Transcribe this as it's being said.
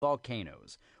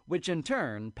volcanoes, which in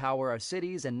turn power our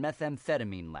cities and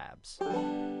methamphetamine labs.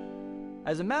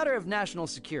 As a matter of national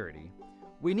security,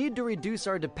 we need to reduce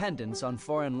our dependence on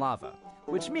foreign lava,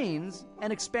 which means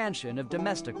an expansion of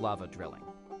domestic lava drilling.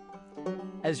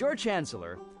 As your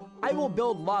chancellor, I will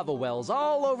build lava wells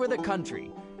all over the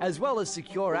country, as well as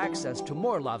secure access to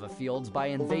more lava fields by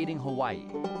invading Hawaii.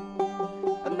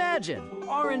 Imagine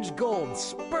orange gold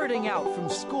spurting out from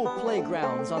school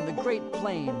playgrounds on the Great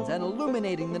Plains and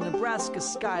illuminating the Nebraska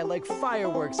sky like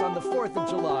fireworks on the 4th of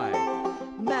July.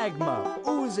 Magma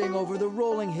oozing over the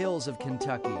rolling hills of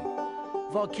Kentucky.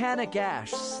 Volcanic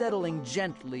ash settling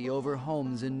gently over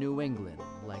homes in New England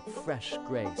like fresh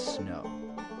gray snow.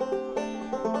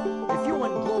 If you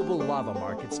want global lava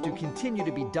markets to continue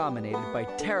to be dominated by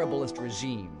terriblest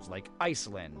regimes like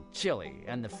Iceland, Chile,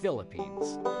 and the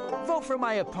Philippines, vote for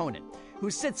my opponent,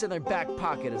 who sits in their back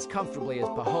pocket as comfortably as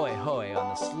Pahoehoe on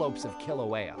the slopes of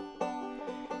Kilauea.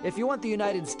 If you want the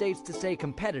United States to stay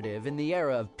competitive in the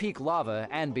era of peak lava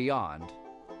and beyond,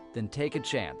 then take a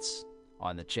chance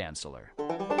on the Chancellor.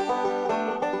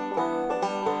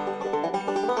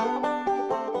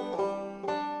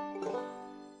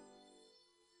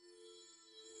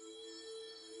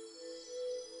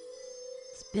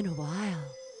 It's been a while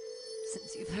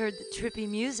since you've heard the trippy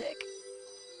music.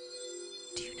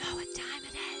 Do you know what time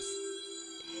it is?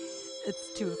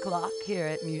 It's 2 o'clock here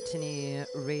at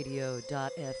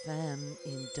MutinyRadio.fm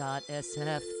in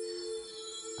 .sf.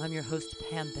 I'm your host,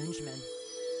 Pam Benjamin,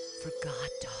 for God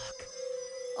Talk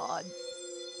on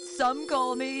Some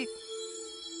Call Me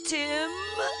Tim.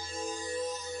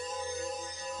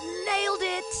 Nailed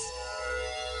it!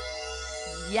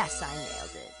 Yes, I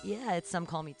nailed it. Yeah, it's Some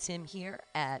Call Me Tim here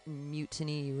at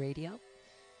Mutiny Radio.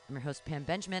 I'm your host, Pam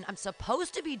Benjamin. I'm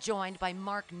supposed to be joined by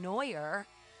Mark Neuer.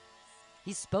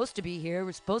 He's supposed to be here.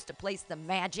 We're supposed to place the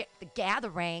Magic, the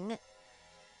Gathering,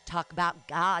 talk about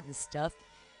God and stuff.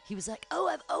 He was like, oh,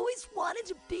 I've always wanted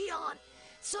to be on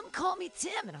Some Call Me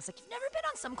Tim. And I was like, you've never been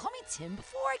on Some Call Me Tim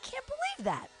before? I can't believe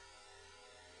that.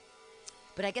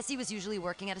 But I guess he was usually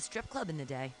working at a strip club in the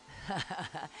day.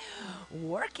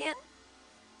 Working.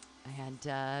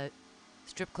 And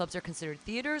strip clubs are considered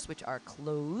theaters, which are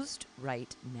closed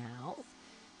right now.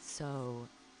 So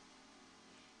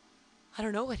I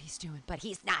don't know what he's doing, but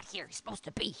he's not here. He's supposed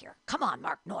to be here. Come on,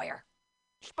 Mark Neuer.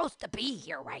 You're supposed to be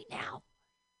here right now.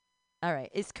 All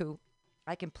right, it's cool.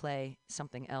 I can play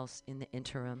something else in the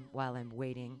interim while I'm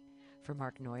waiting for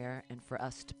Mark Neuer and for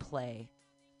us to play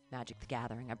Magic the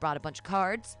Gathering. I brought a bunch of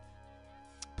cards,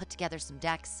 put together some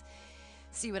decks,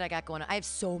 see what I got going on. I have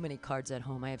so many cards at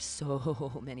home. I have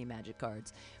so many Magic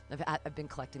cards. I've been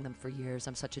collecting them for years.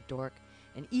 I'm such a dork.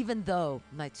 And even though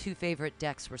my 2 favorite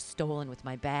decks were stolen with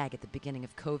my bag at the beginning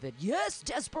of COVID, yes,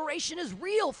 desperation is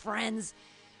real, friends.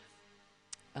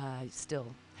 I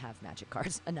still have Magic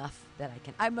cards enough that I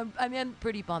can. I'm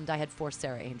pretty bummed. I had 4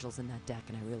 Sarah Angels in that deck,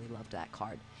 and I really loved that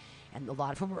card. And a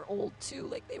lot of them were old too.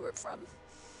 Like they were from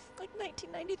like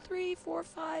 1993, 4 or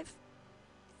 5.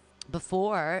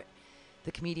 Before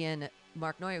the comedian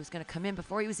Mark Neuer was going to come in,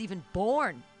 before he was even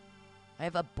born. I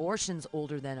have abortions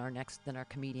older than our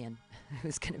comedian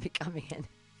who's going to be coming in.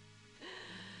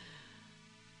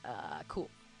 Cool.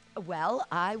 Well,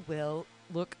 I will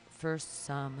look for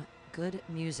some good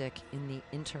music in the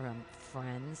interim,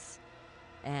 friends.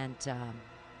 And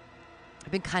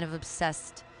I've been kind of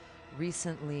obsessed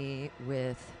recently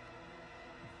with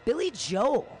Billy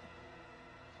Joel.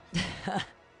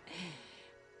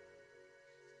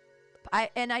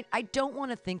 I don't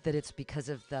want to think that it's because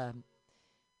of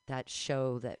that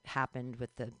show that happened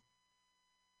with the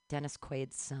Dennis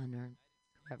Quaid's son or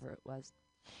whoever it was.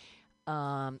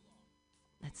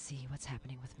 Let's see what's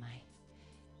happening with my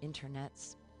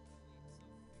internets.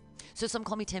 So Some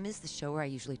Call Me Tim is the show where I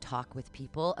usually talk with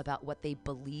people about what they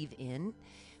believe in,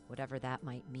 whatever that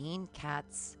might mean.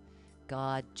 Cats,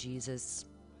 God, Jesus,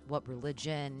 what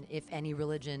religion, if any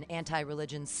religion,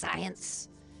 anti-religion, science.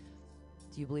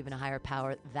 Do you believe in a higher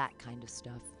power? That kind of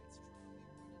stuff.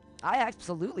 I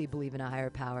absolutely believe in a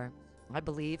higher power. I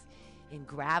believe in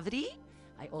gravity.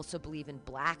 I also believe in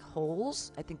black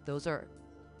holes. I think those are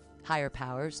higher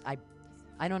powers. I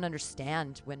don't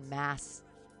understand when I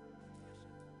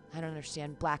don't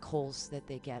understand black holes that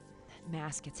they get.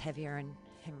 Mass gets heavier and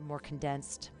more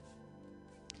condensed.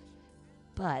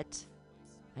 But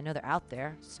I know they're out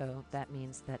there, so that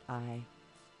means that I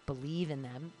believe in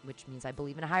them, which means I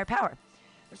believe in a higher power.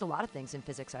 There's a lot of things in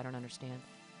physics I don't understand.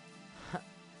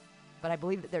 But I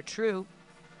believe that they're true.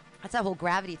 That's that whole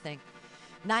gravity thing.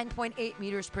 9.8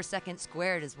 meters per second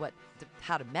squared is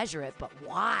how to measure it, but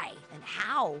why and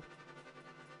how?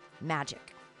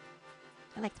 Magic.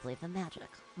 I like to believe in magic.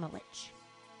 I'm a witch.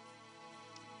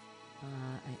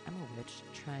 I am a witch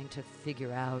trying to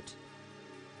figure out.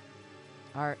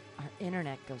 Our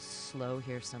internet goes slow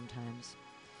here sometimes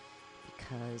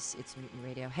because it's Mutiny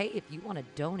Radio. Hey, if you want to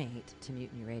donate to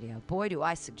Mutiny Radio, boy, do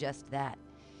I suggest that.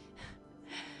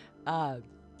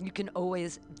 You can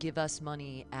always give us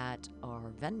money at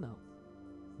our Venmo,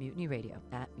 Mutiny Radio,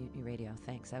 at Mutiny Radio.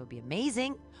 Thanks. That would be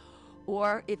amazing.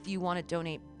 Or if you want to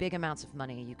donate big amounts of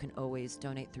money, you can always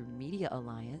donate through Media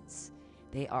Alliance.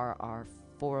 They are our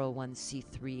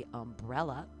 401c3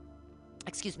 umbrella.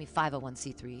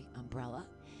 501c3 umbrella.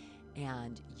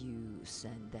 And you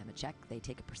send them a check. They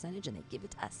take a percentage and they give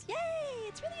it to us. Yay!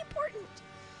 It's really important.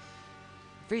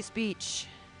 Free speech.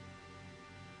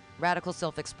 Radical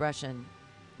self-expression.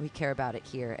 We care about it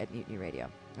here at Mutiny Radio.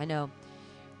 I know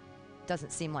it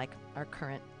doesn't seem like our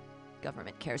current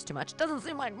government cares too much. Doesn't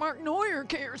seem like Mark Neuer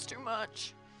cares too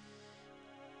much.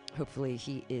 Hopefully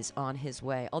he is on his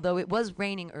way. Although it was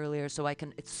raining earlier, so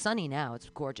it's sunny now. It's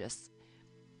gorgeous.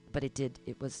 But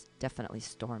it was definitely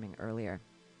storming earlier.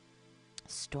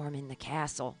 Storming the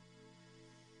castle.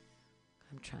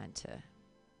 I'm trying to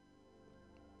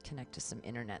connect to some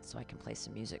internet so I can play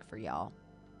some music for y'all.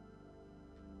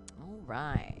 All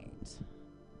right.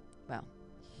 Well,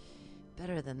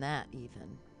 better than that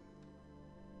even.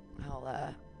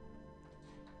 I'll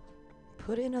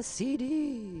put in a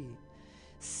CD.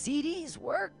 CDs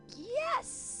work,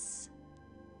 yes.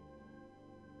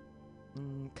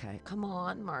 Okay, come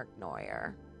on, Mark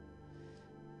Neuer.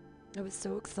 I was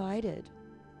so excited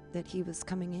that he was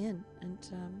coming in, and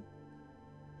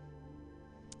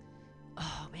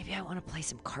maybe I want to play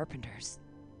some Carpenters.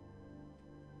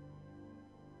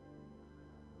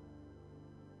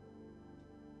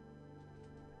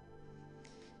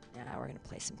 Now we're going to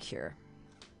play some Cure.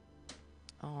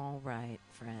 All right,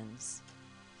 friends.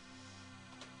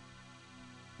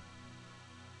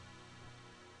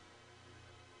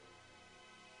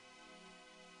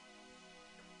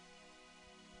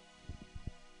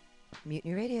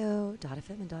 MutinyRadio.fm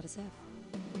and .sf.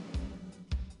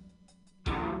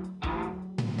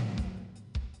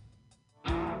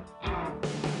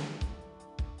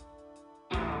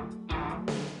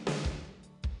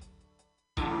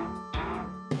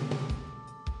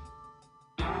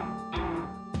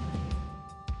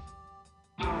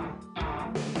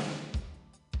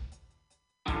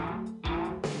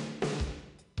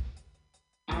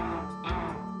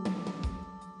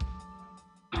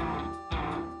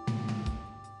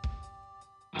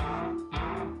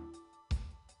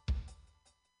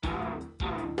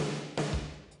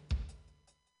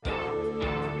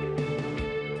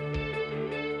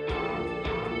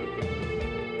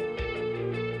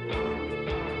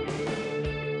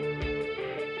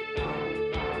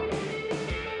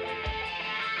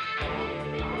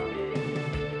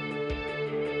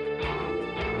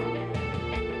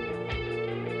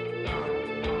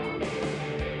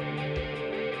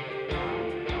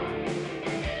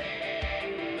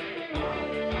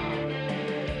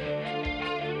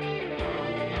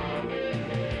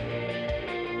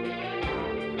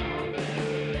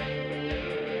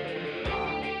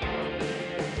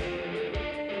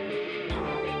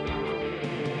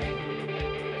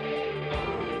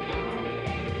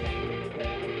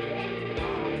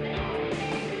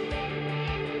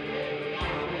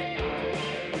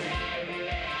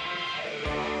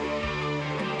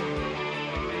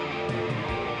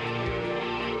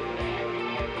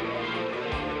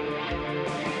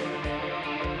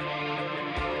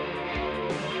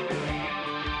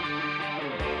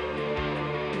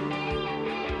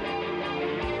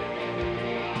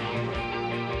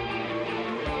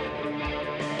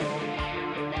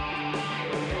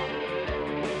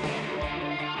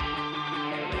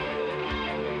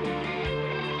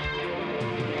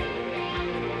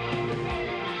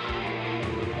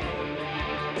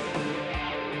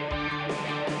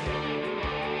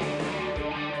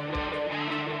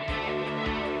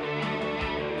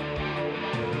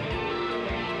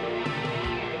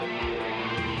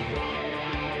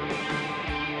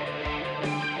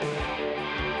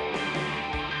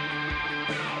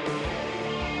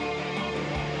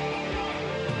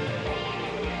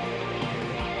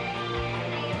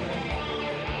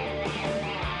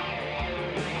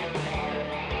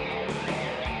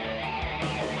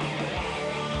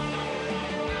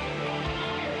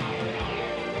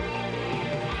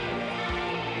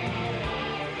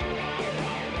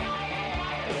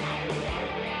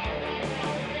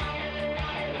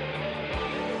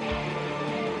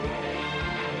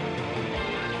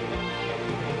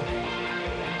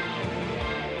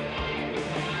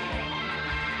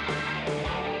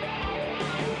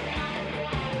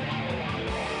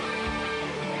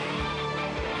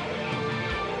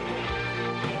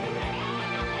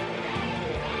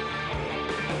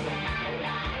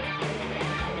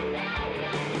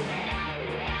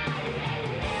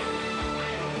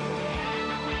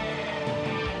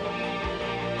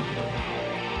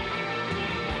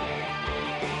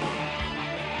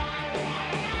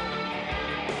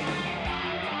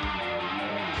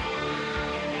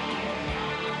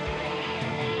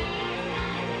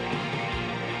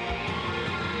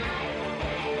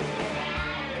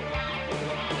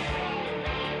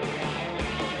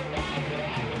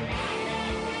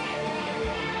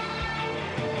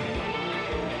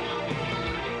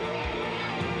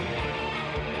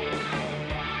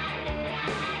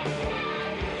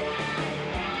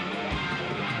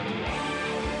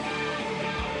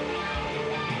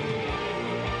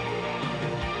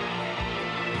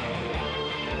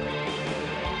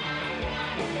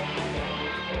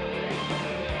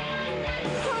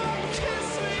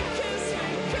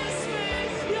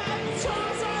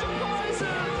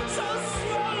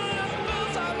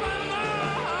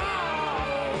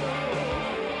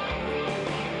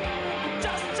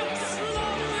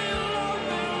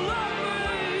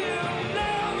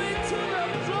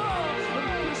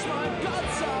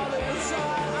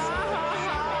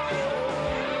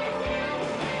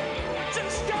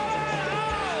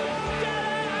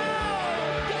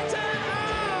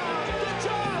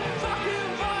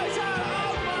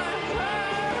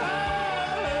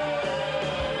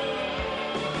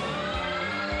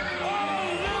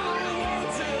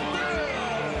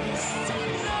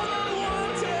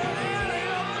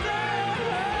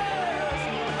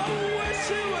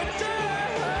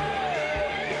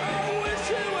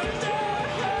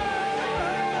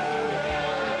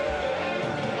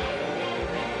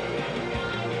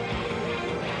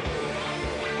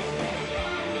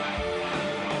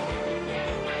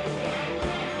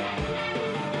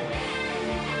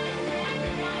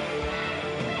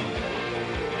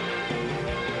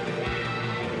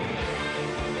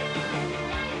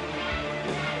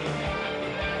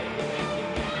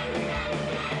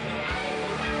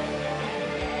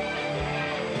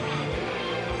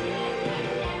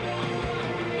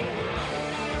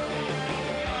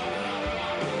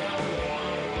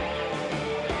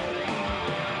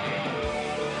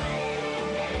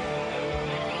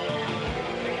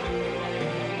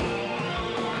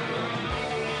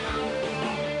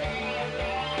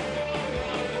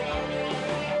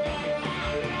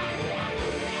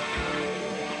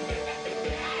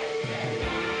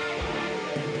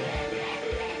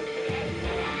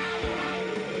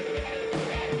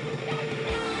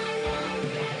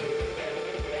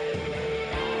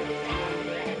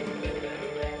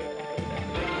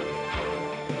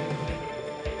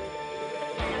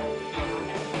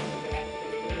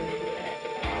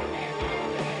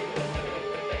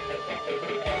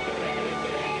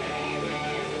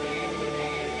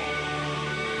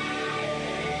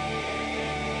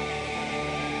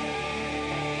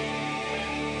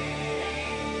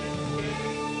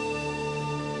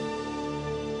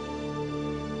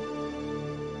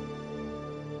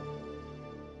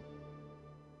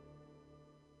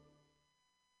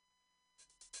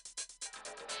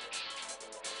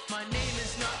 My name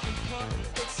is not important,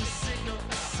 it's a signal,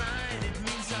 a sign. It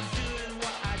means I'm doing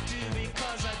what I do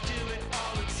because I do it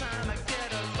all the time. I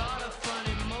get a lot of fun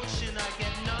emotion, I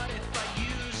get not if I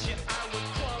use you. I would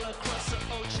crawl across the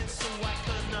ocean so I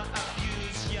could not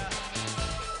abuse ya.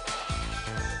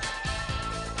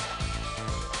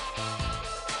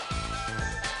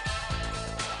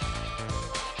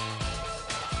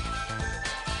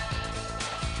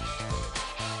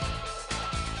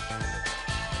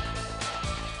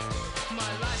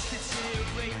 My life's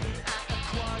deteriorating at a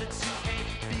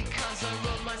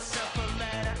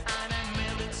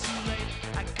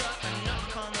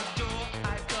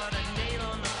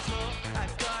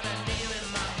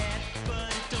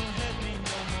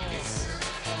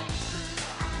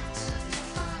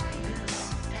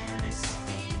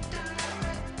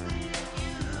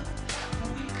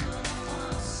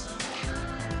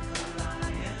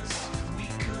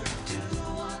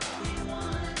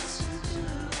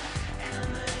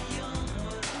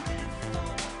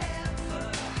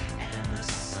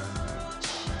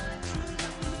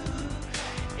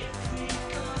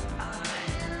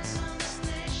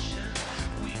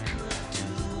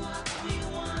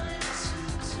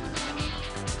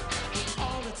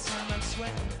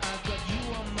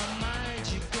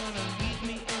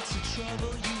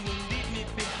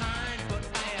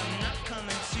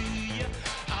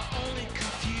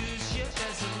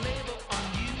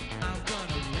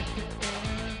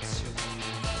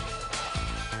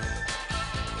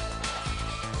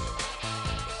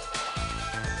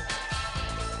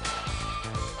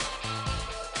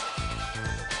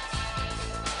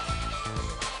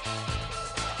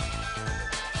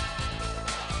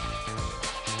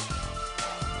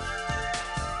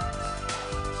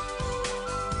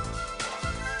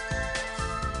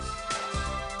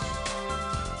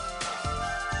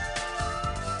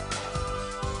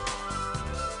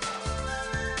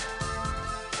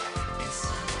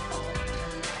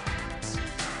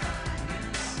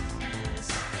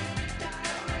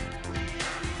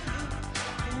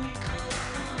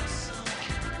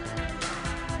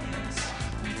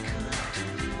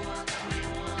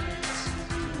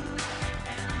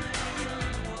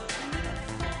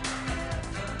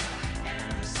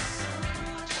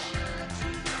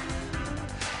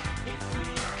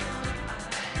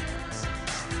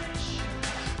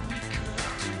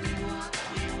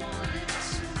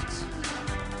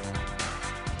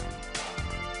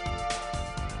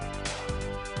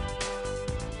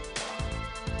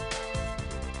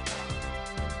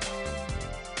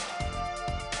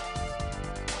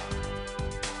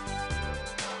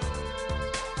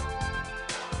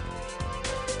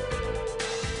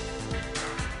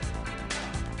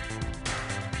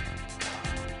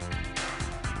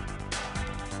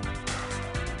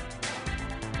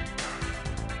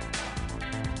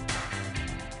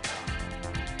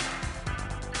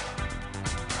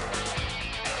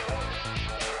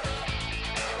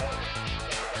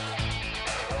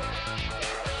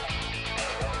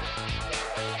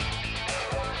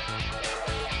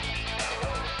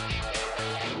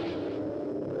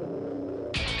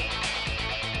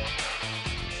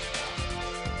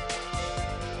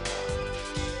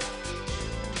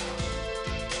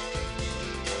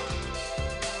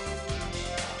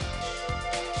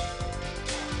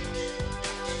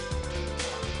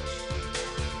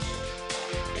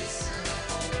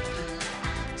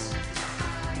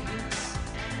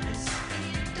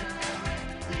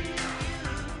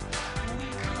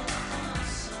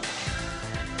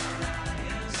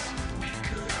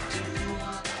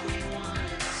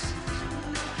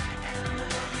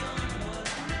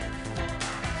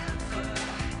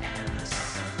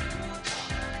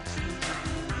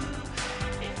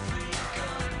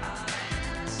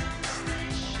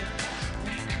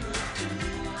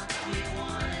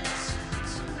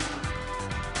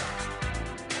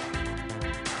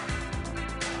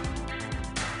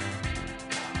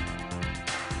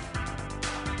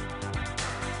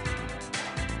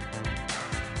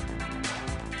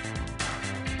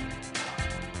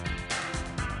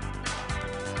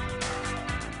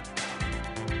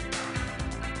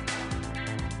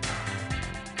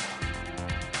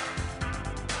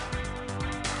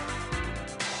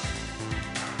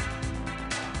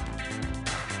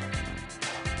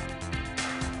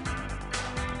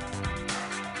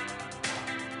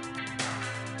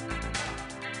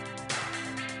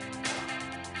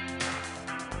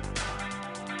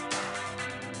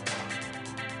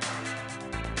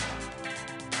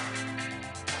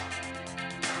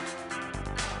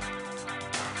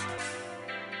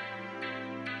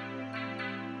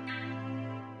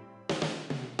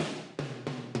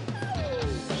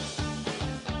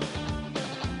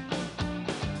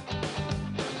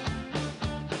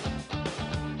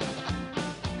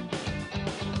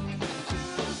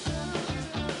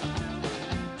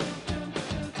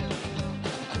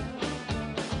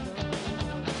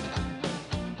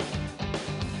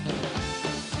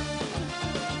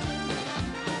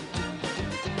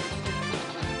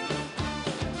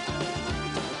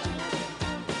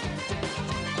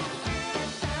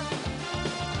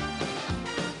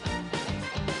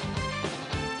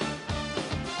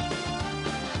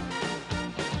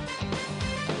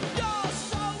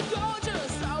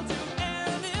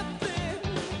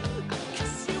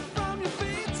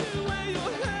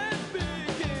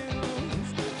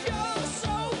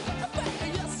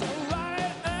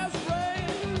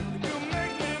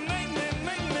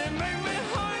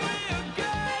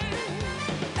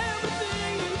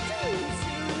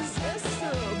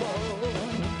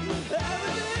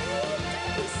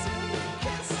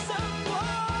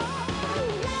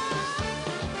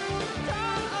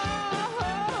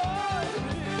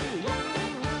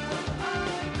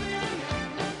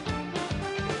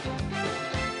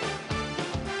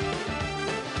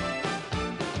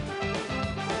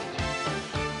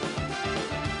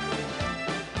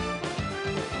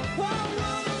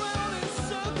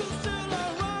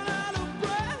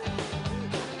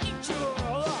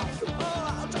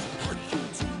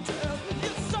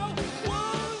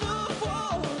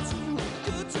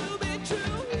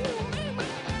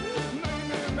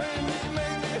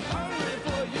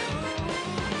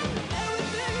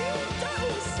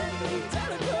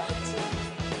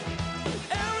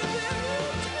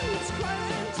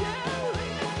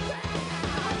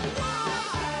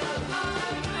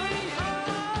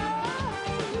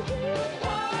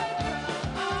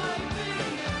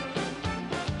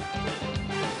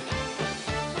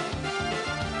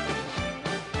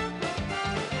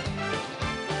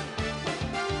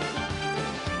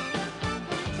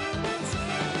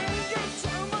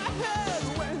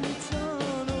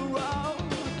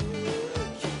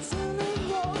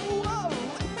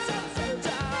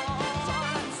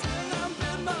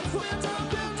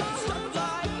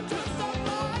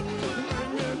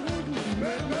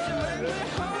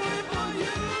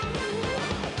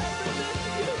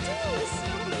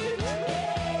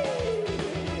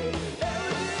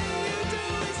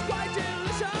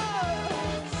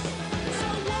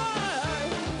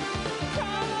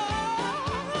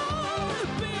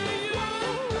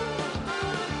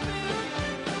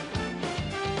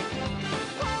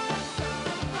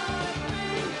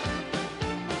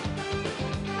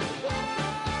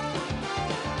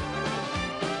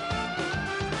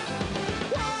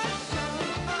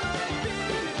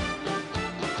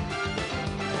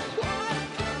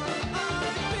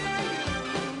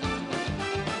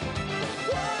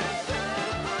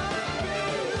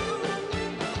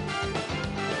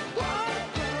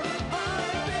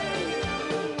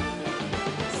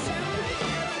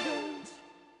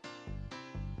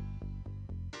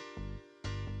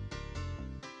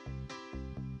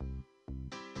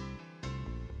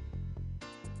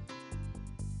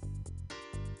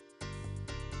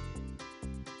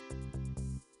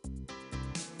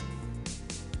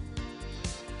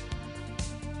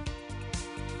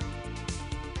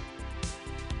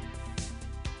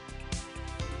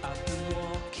been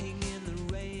walking in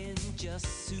the rain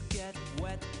just to get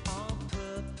wet on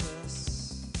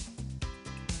purpose.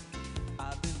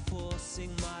 I've been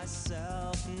forcing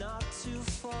myself not to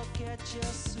forget,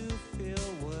 just to feel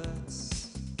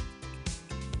worse.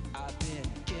 I've been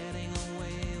getting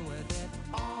away with it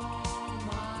all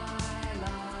my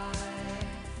life.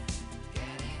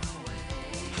 Getting away.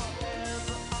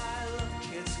 However I look,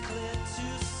 it's clear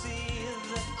to see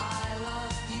that I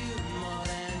love you more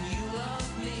than you love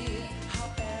me.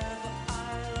 However I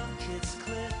look, it's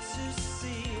clear to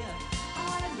see I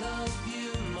love you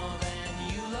more than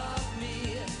you love me.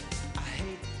 I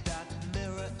hate that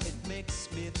mirror, it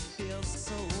makes me feel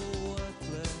so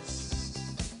worthless.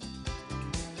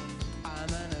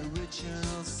 I'm an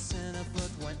original sinner,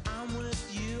 but when I'm with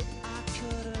you, I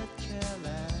couldn't care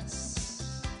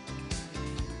less.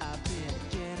 I've been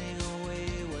getting away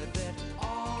with it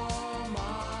all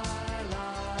my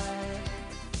life.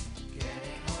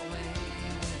 Getting away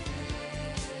with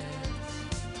it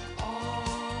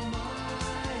all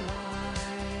my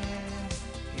life.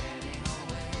 Getting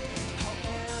away.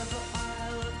 However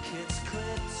I look, it's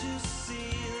clear to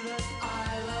see that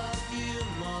I love you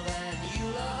more than you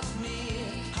love me.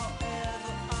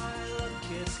 However I look,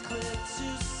 it's clear to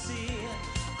see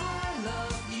I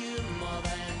love you more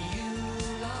than you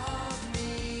love me.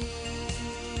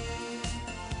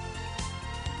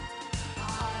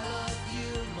 I love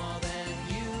you more than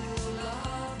you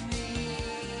love me.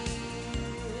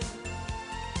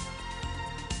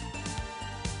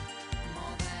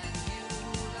 More than you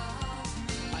love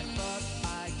me. I thought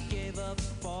I gave up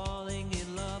falling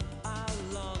in love a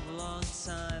long, long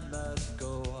time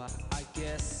ago. I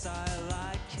guess I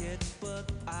like it,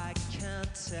 but I can't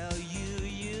tell you.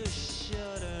 You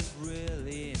shouldn't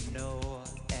really know.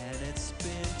 And it's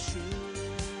been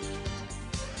true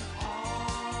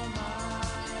all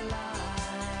my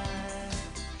life.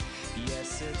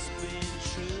 Yes, it's been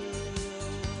true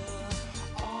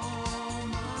all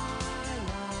my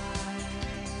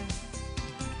life.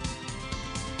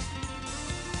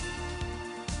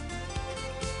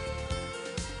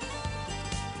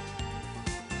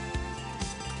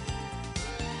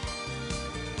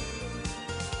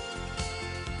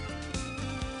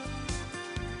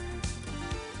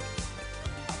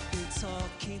 I've been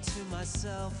talking to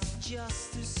myself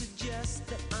just to suggest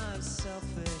that I'm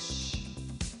selfish.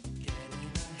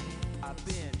 I've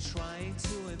been trying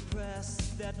to impress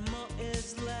that more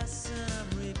is less and I'm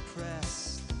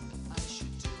repressed. I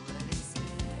should do what he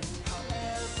said.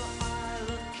 However I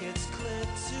look, it's clear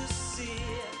to see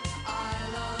I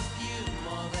love you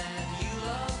more than you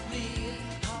love me.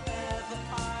 However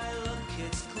I look,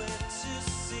 it's clear to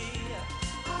see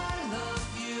I love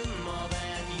you more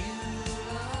than you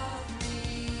love me.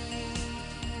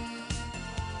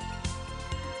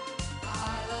 I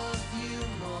love you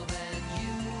more than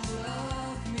you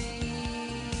love me.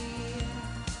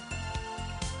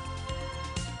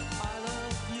 I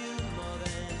love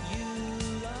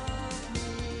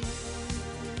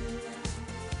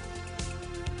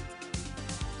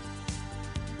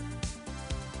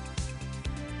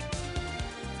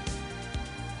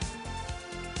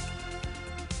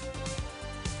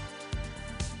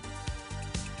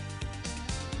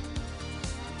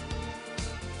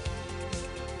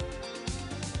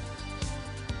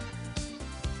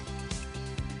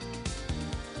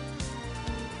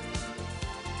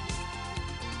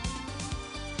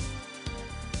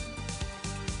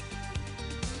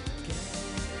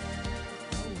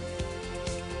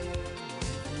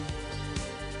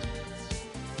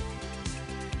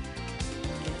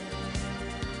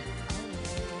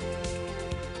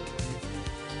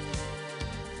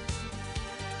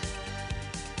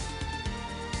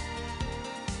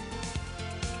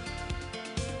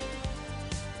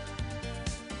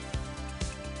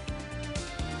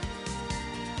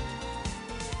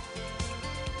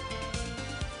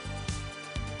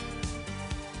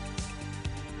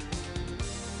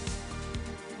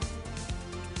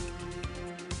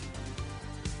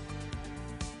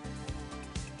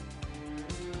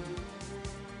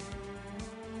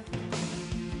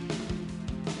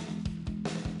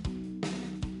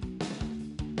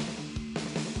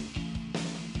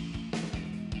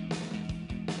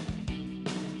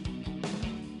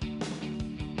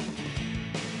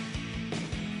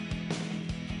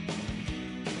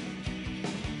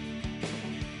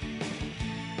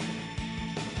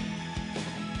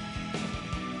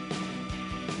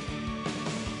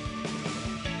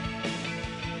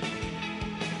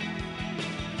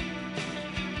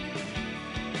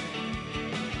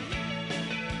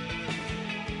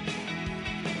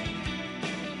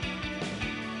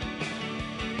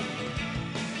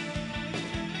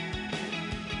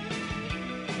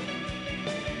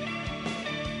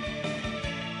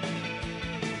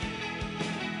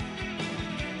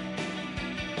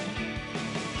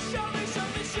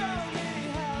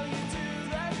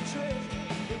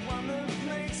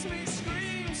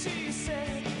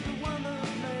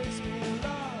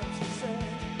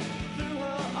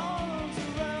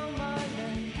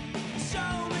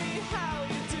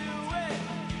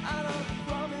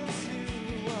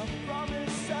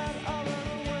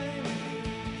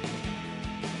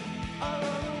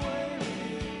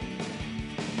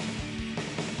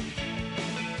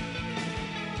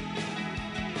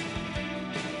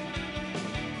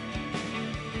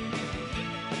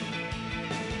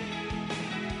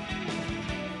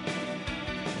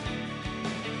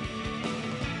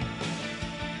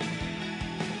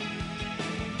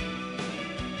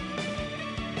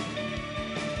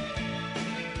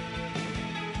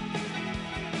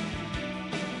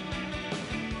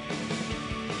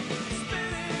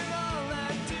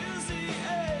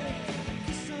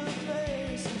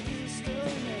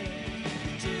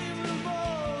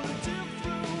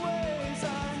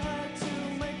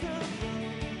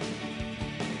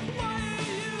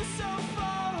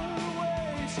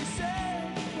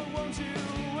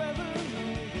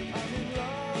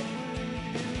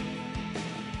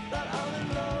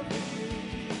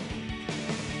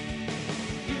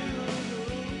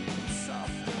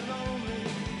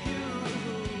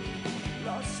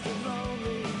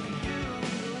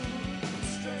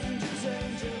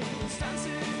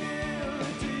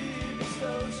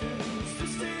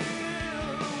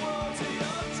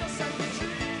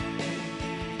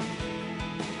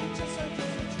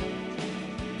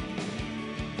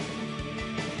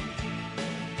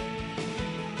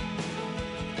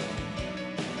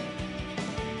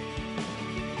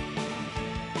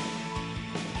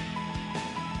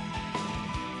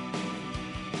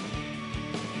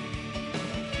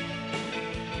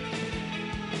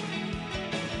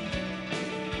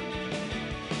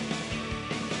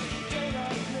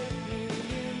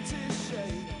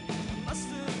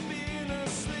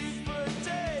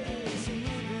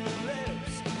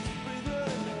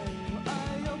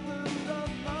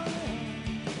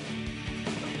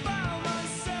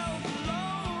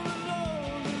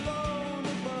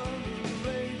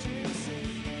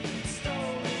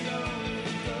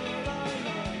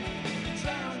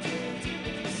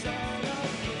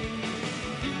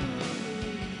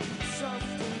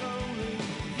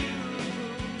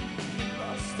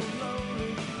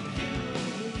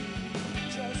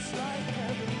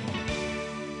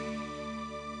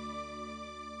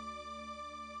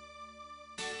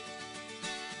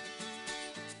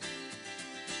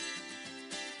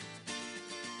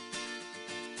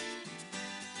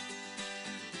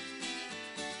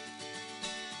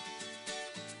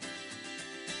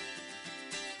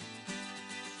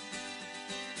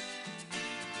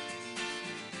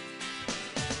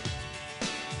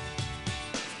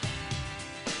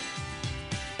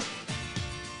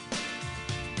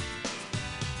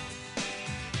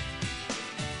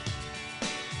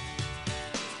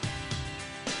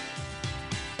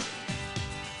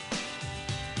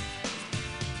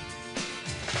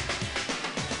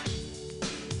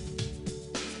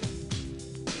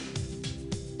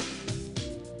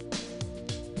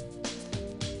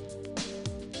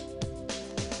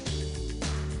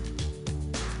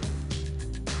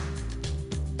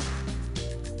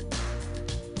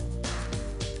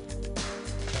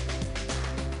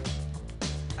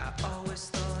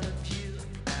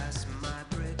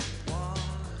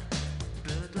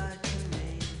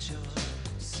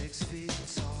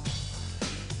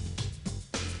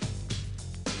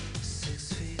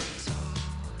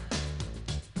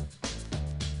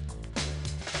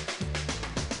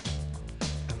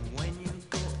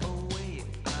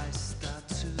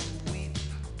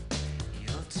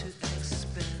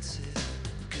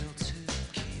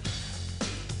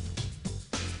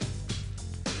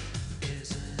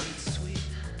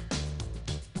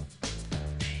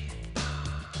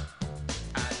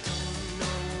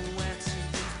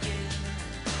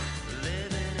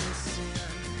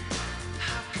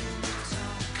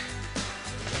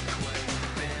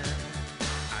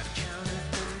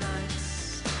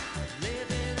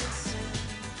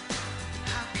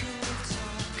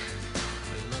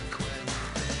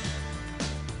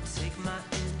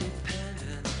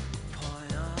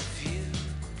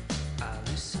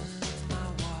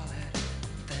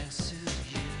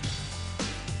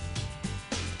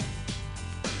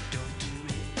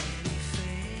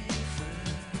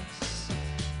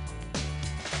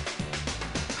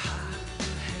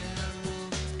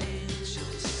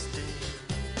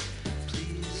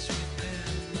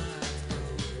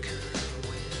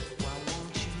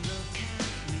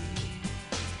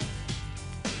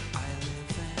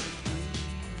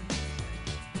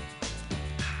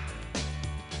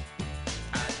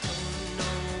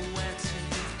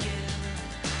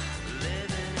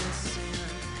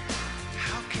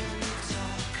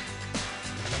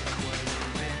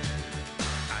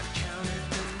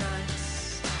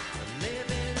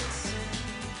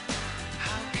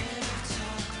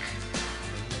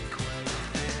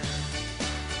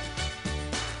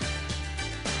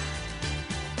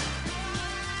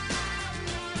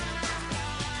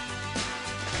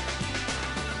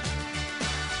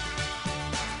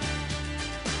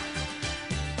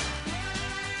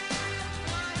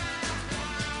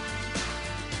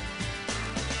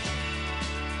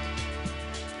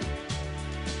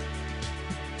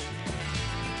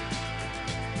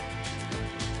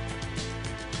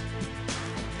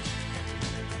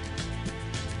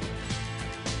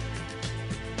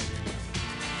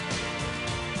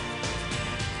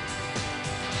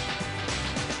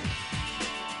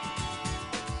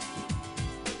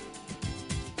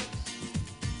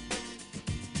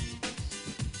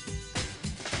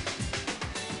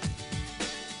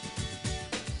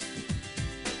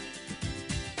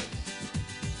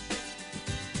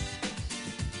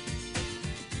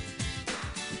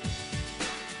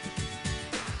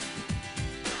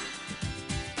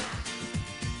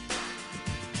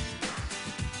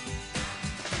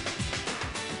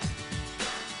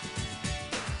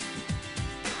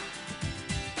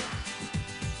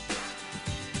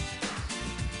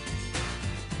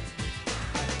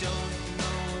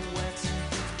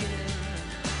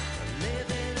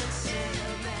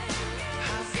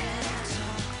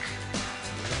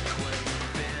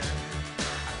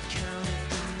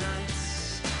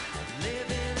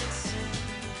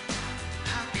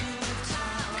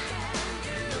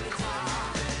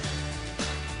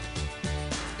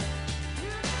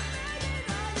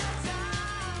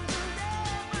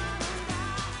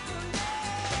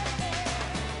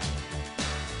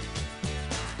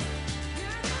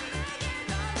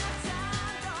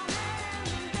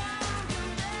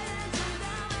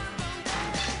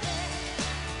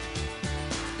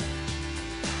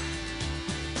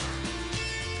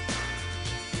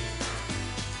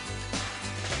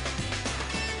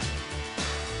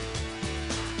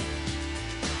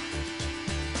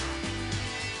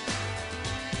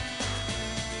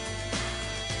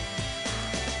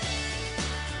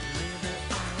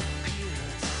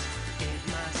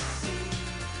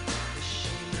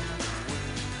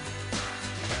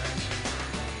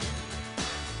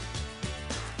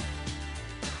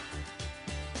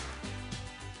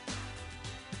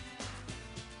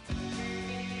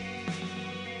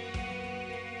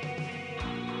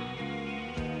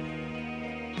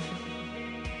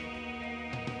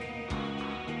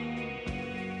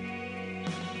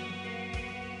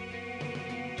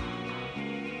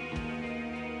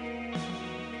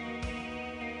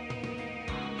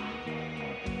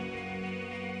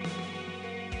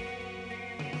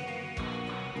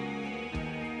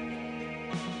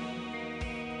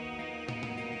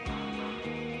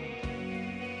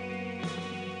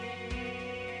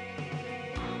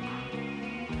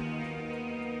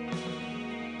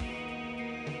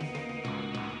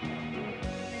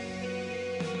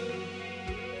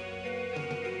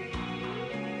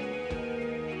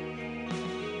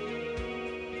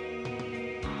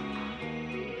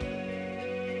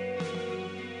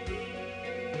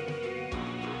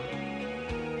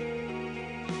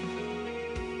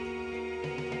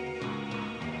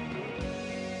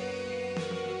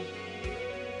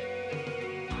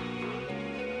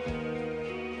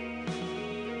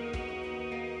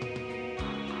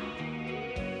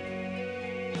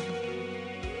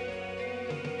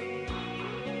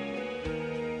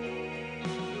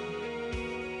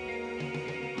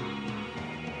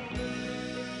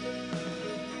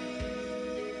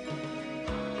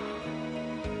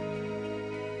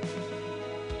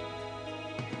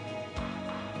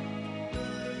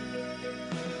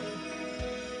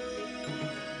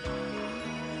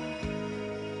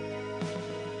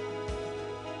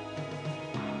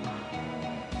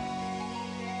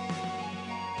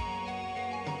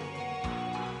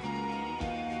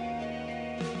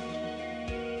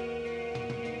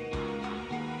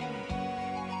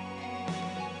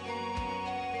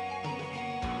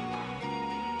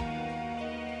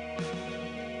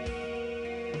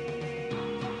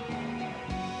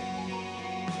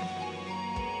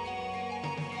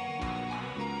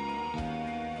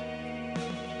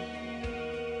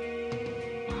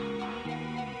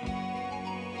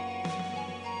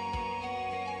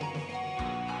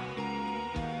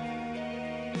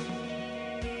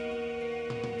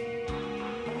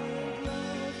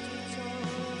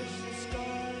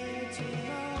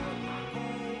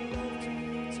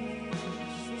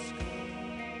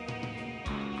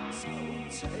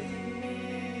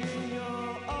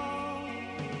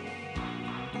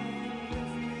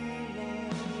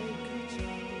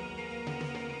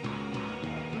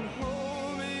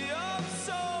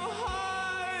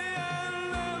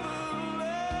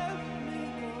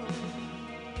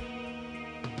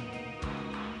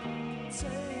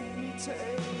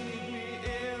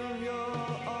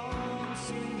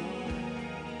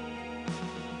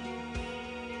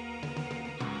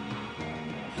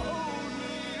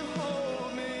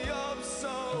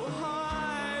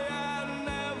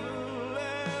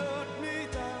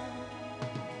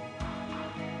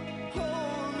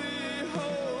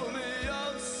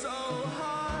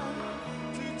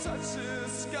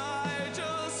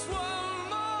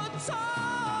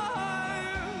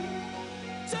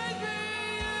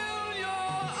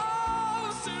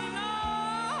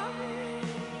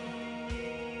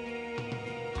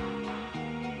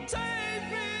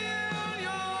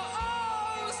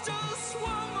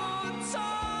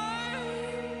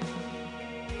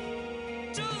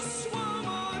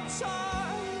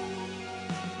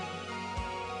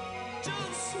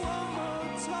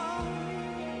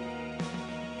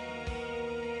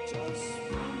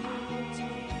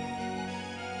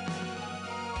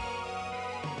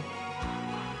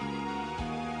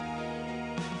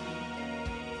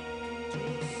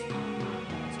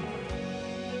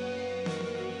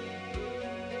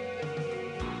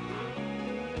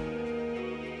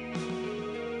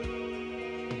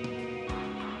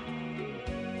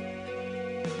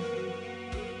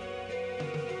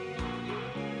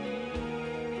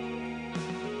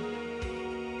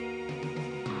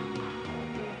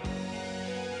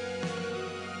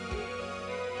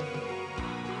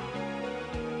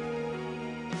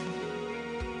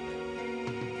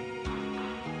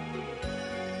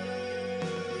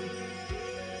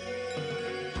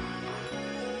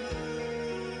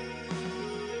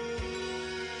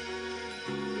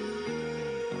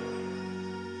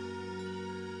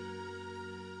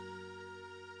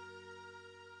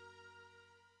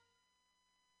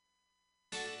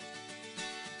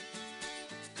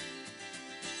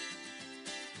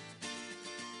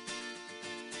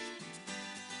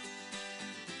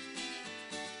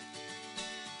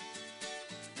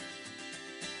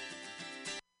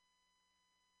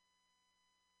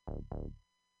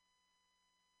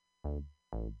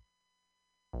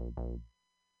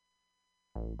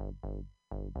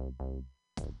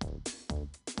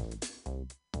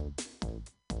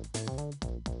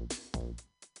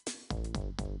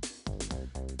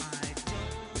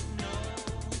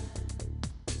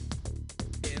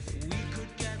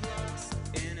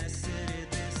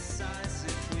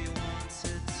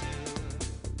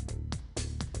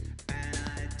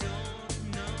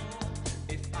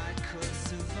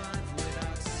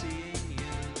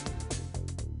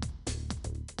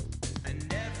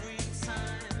And every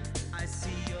time I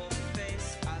see your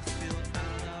face, I feel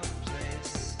out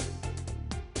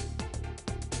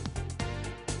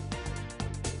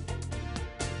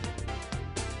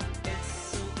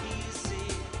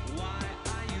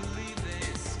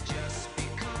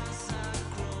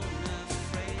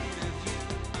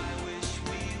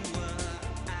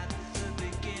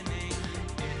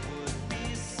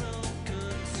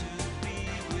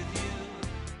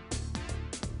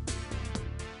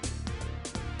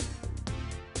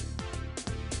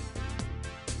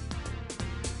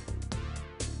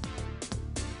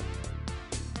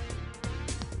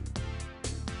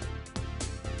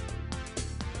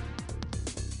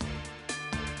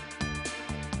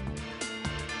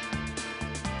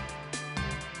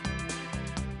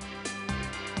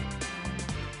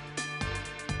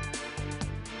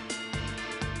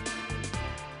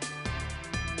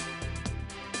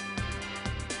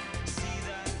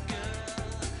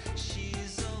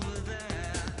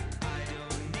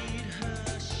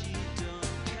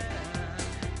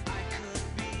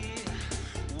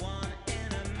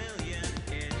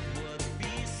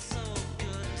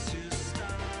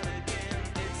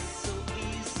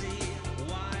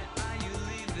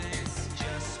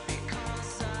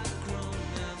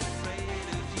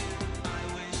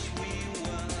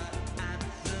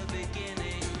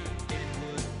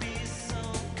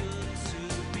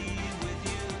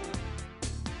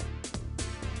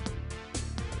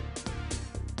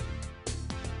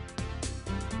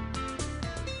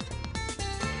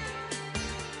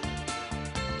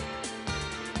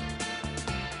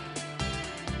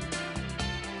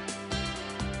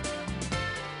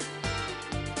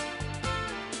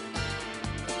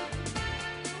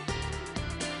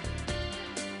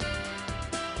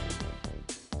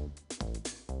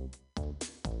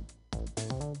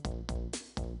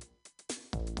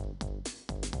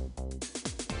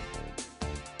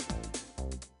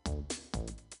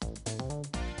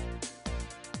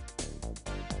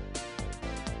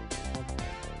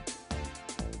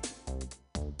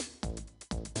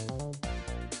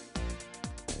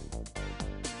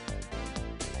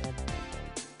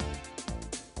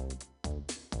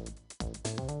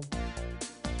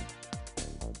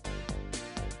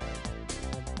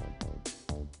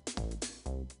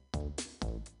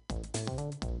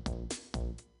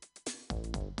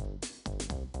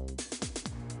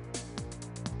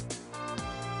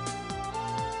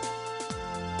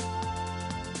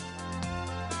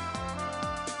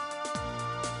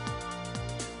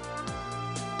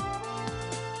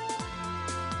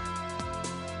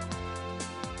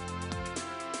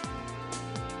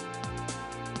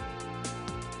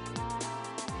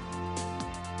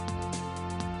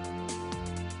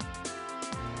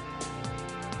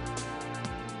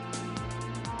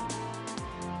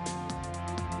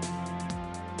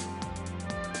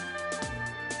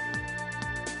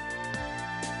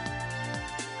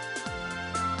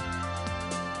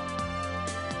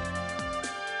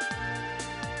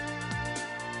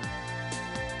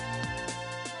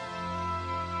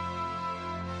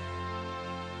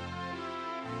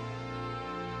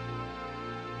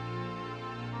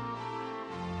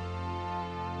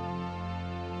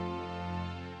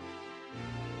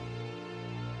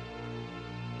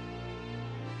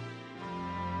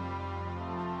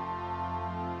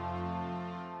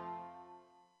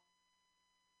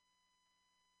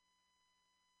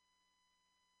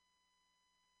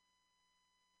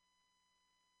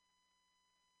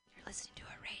listening to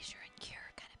Erasure and Cure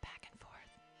kind of back and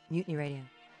forth. Mutiny Radio.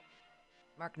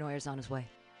 Mark Neuer's on his way.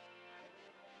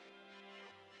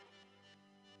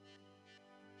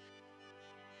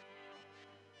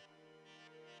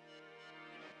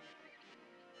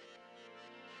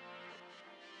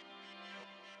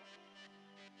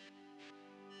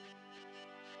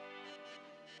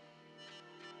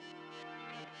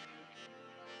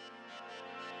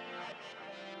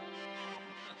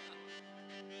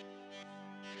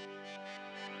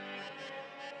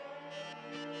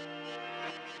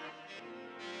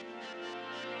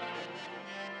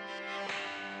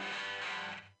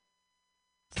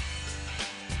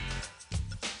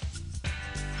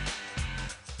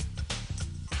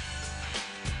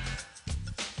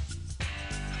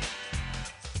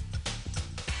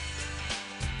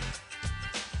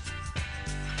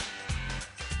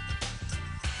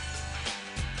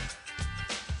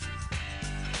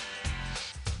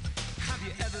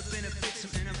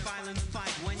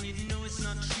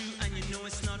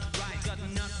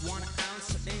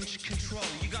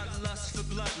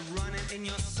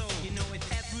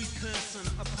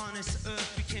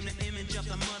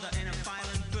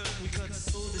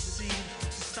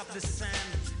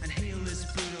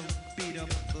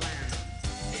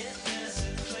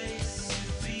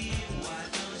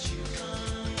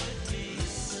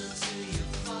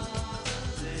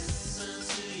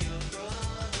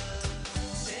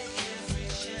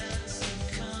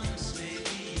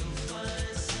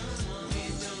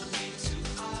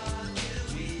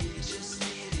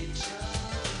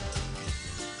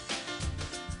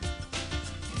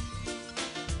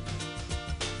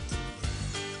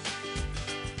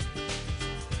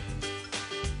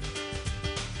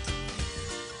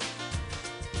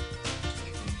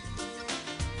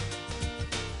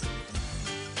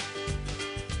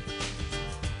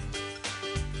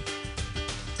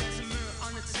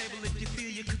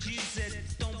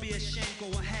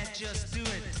 Just do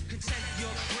it. Content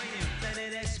your cranium, let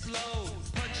it explode.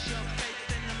 Put your faith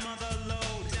in the mother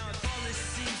load. Now if all this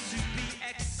seems to be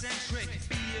eccentric,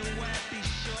 be aware, be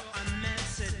sure I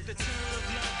meant it. The tunnel of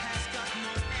love has got no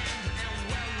end and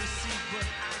well received, but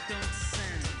I don't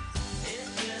send. If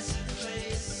there's a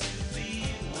place to be,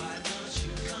 why don't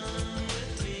you come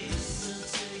with me? Listen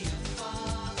to your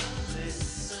father,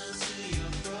 listen to your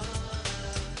brother.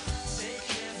 Take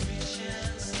every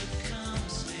chance that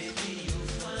comes, maybe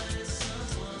you'll find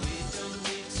someone. We don't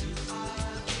need to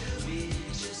argue, we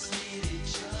just need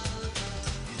each other.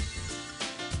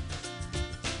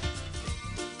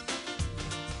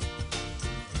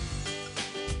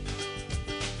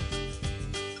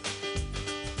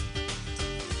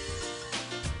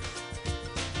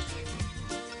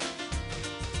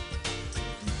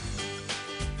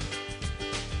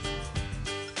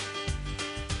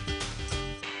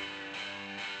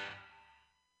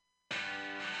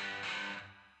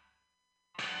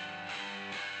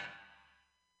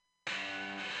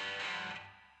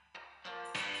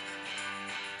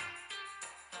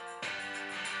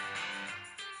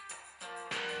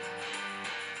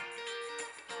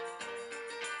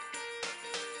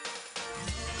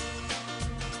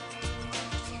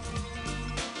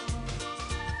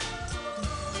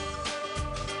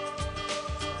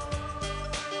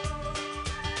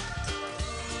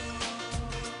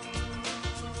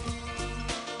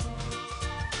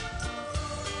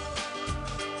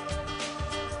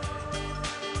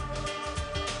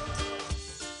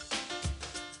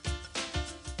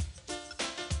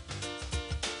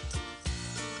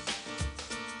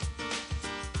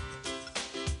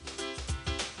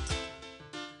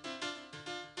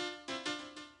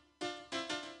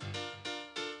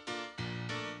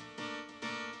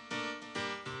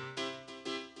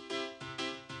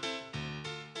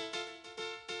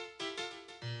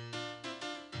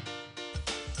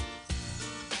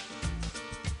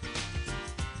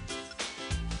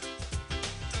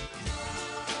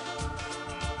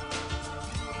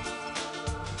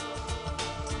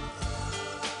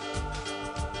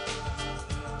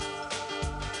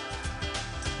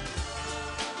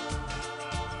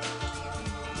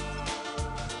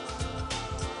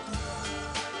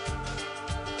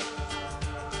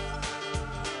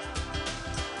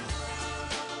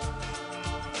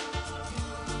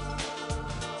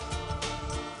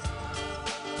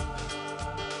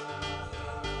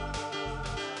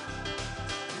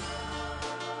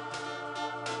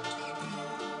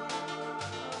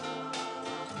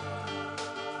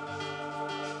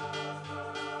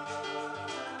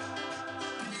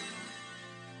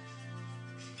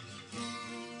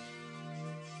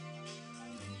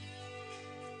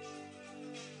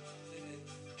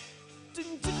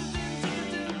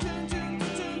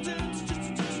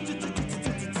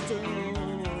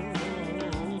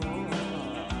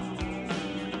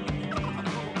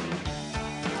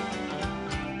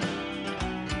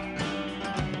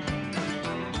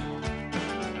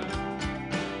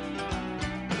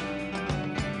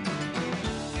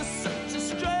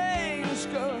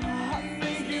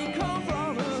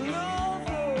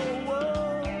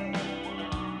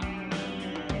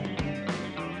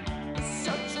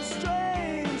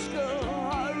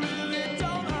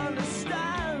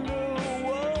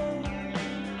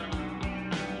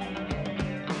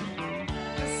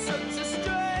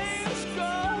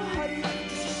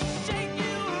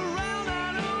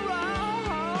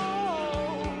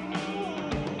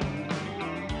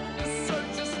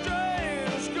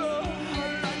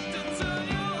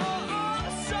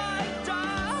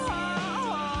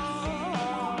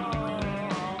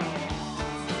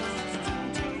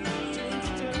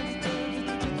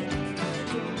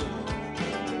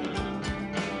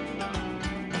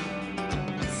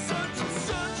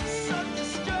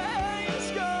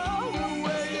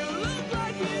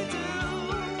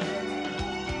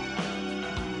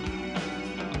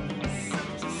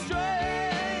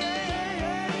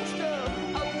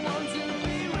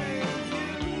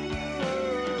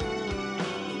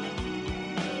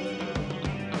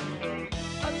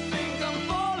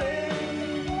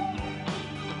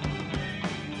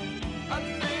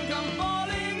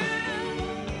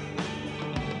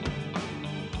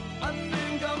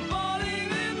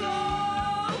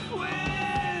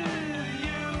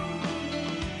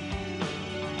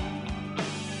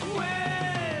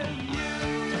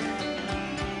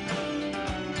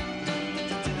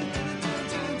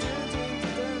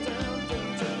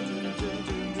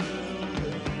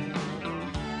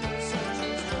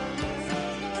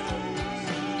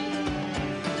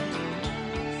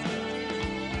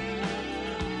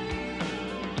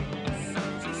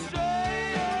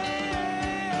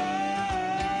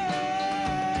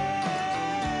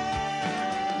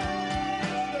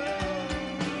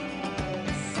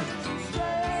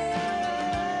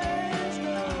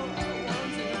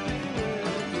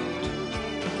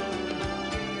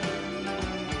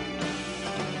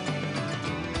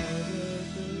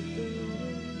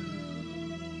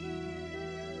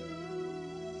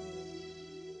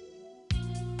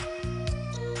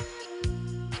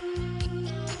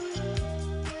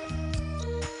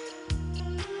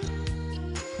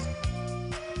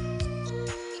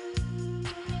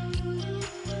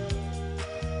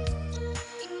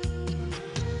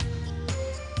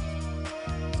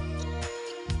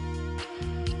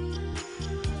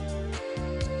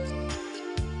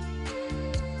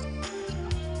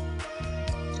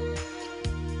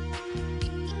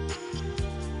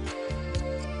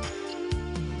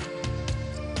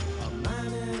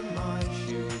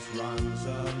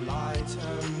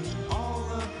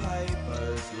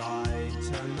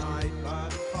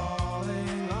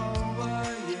 falling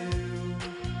over you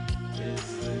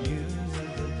is the news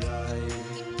of the day.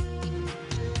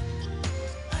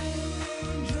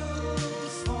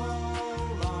 Angels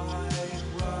fall like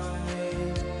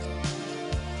rain,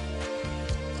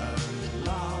 and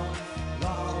love,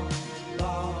 love,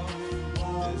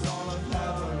 love is all of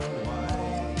heaven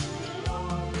away.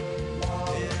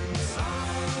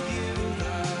 Inside you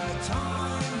the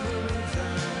time moves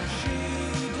and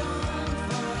she don't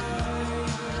fade.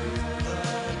 The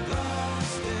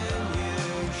ghost in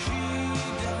you, she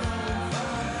don't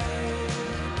fade.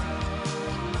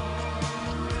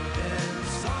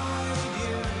 Inside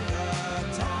you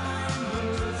the time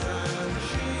moves and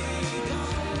she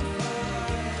don't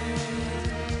fade.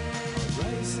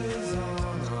 Races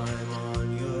on, I'm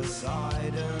on your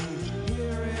side and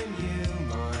hearing you,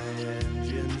 my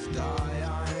engines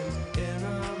die. I'm in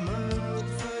a mood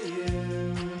for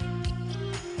you,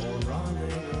 or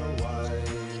running away.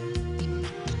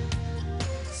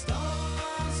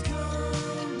 Stars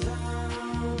come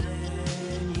down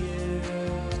in you,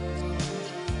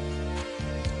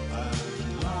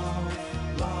 and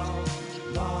love,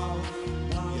 love, love,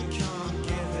 you can't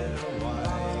give it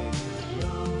away.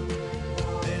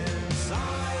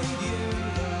 Inside you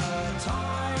the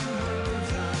time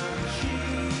moves and she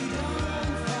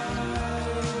don't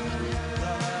fade.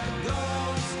 The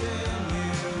ghost in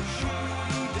you, she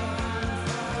don't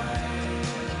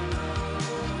fade.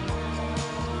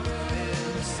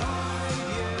 Inside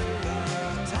you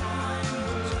the time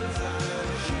moves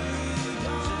and she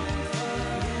don't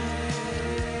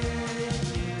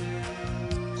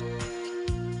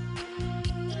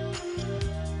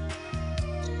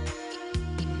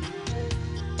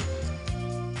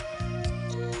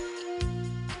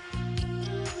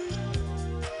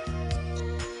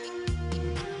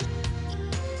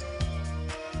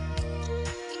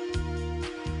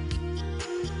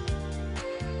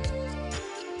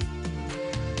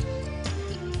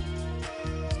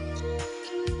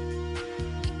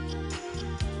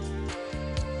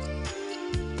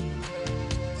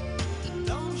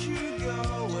Don't you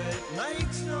go, it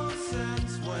makes no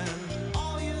sense when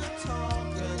all your talk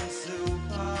and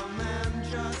Superman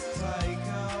just take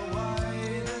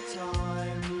away the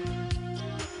time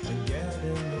and get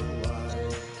in the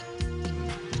way.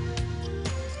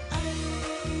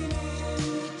 Ain't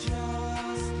it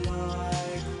just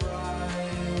like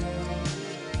rain?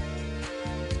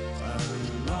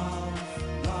 And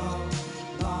love,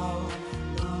 love,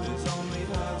 love is only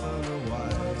heaven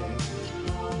away.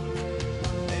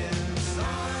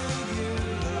 Inside you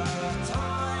the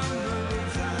time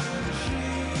moves and she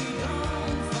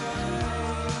don't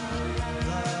fade.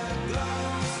 The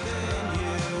ghost in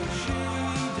you, she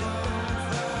don't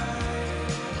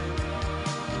fade.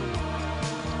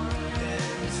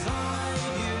 Inside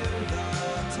you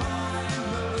the time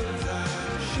moves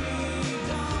and she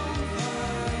don't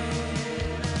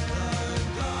fade. The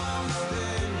ghost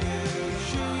in you,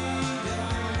 she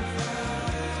don't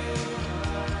fade.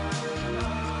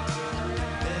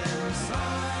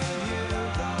 Inside you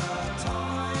the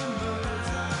time moves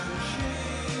and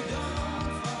she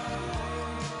don't fade.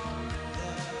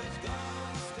 The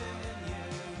ghost in you,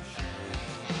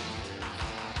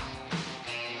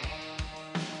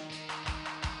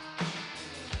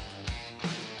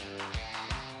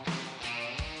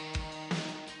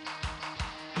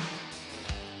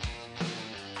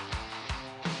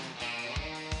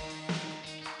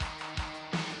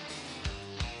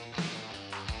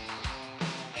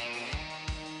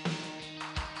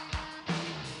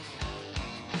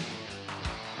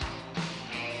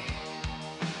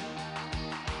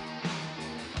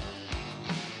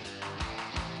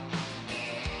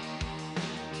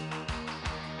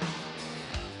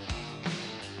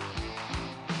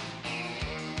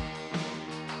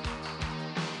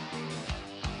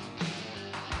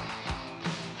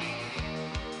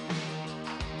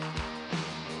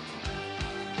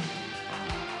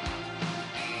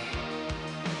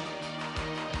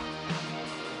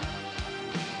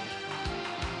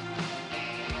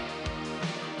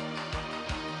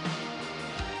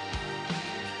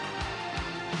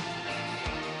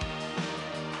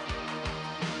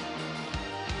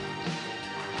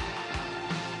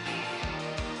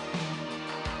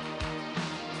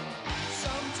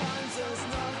 sometimes there's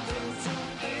nothing to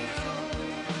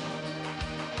feel.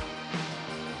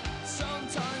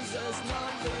 Sometimes there's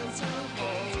nothing to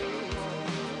hold.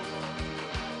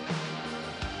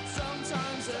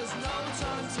 Sometimes there's no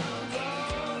time to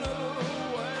run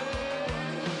away.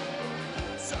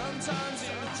 Sometimes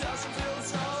you just feel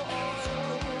so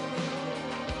old.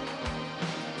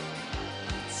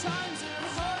 Times it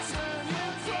hurts when you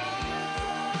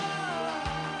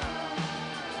cry.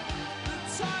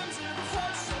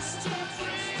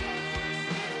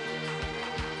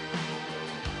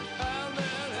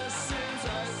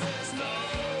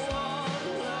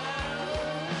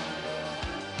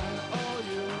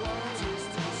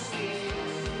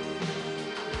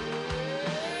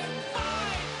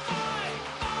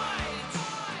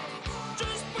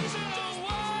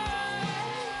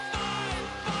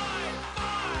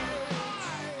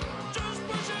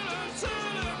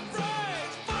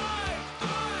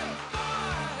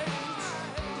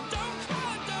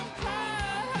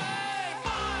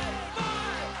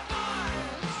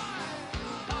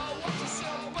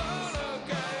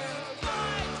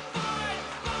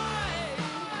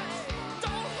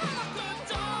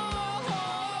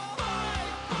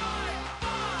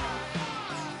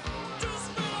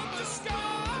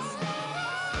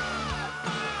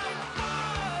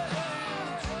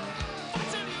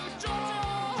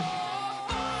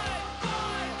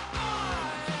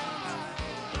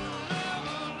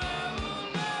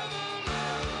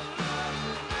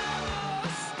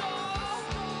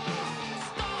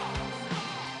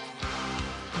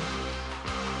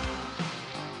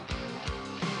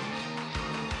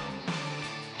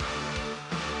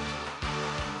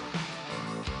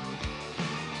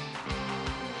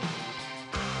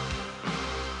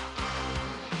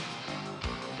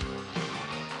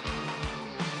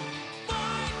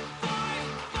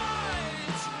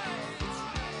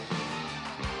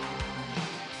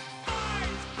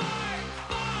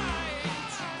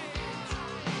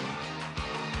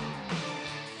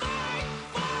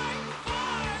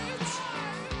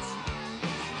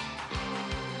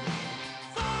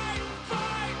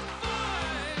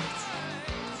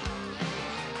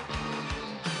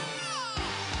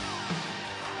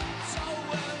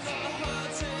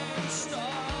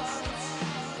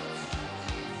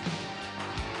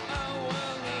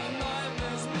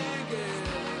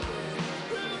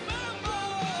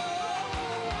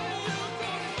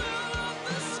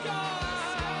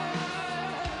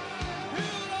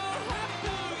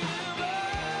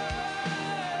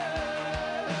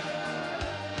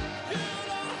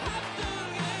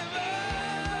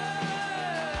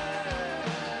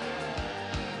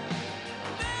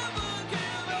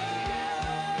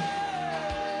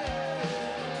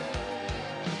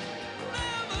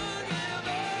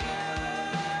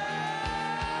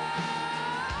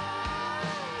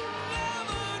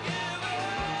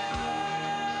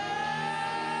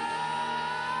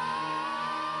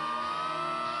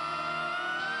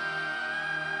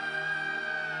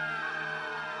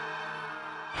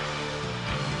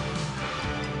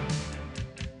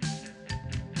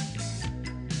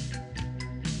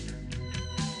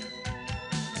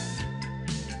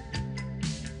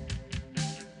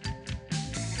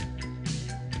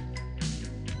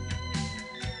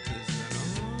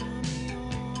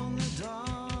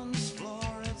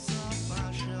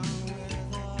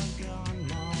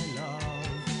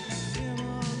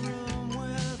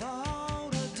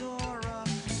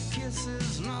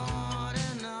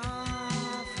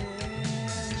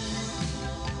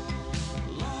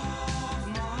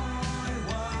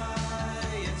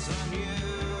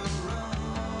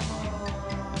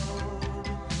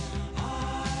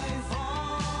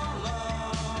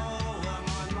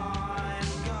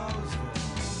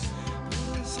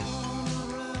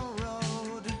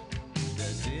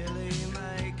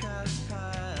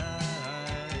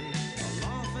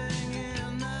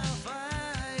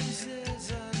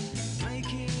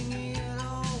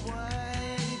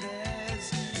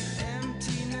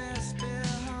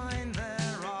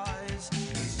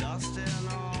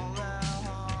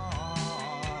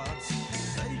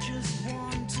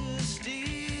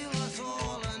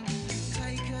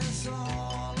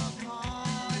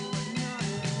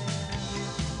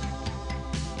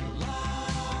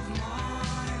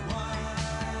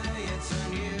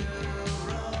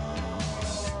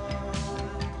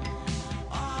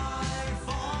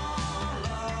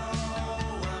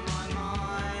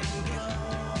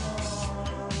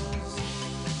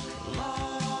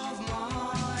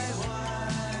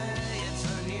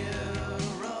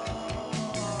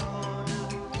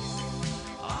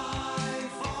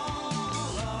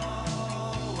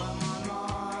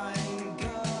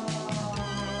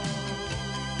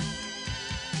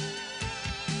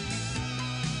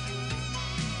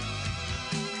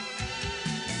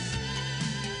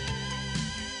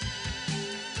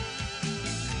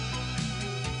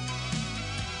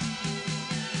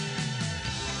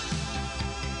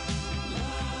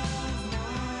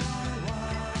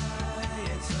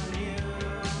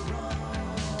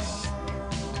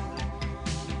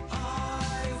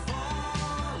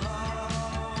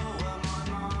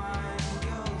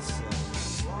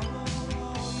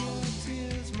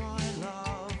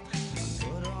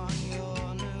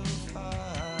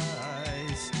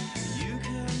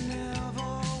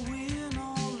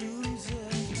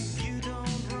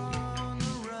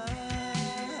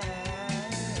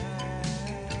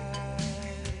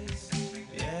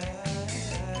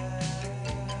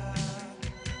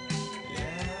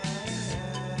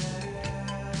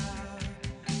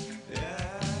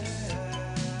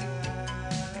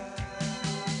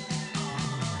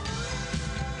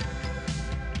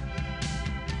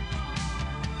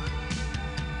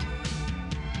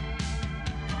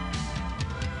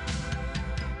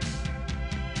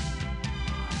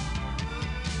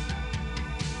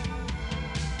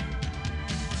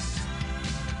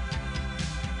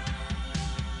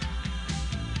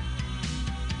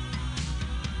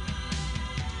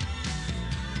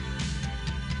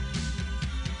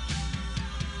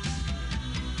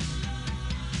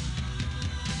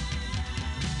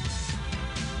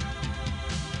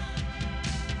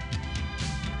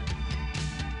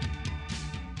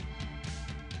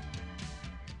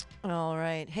 All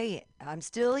right. Hey, I'm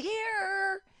still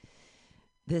here.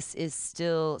 This is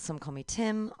still Some Call Me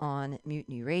Tim on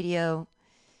Mutiny Radio.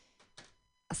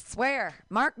 I swear,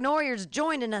 Mark Neuer's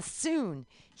joining us soon.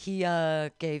 He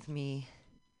gave me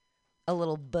a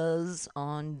little buzz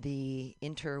on the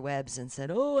interwebs and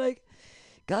said, "Oh, I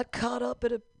got caught up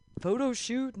at a photo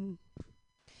shoot and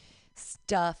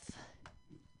stuff."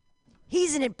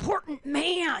 He's an important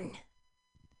man.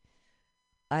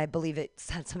 I believe it's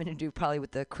had something to do probably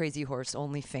with the Crazy Horse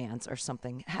OnlyFans or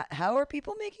something. How are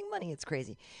people making money? It's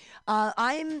crazy.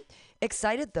 I'm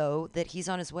excited, though, that he's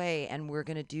on his way, and we're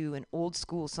going to do an old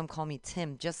school Some Call Me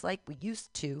Tim, just like we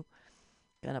used to.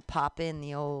 Going to pop in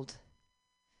the old...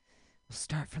 We'll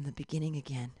start from the beginning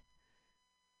again.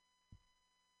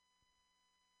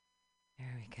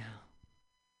 There we go.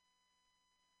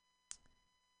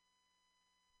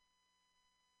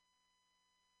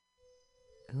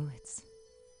 Ooh,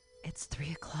 it's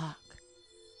 3 o'clock.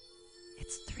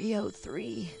 It's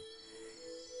 3:03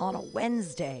 on a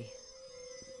Wednesday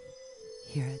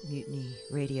here at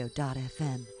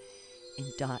MutinyRadio.fm in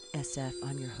 .sf.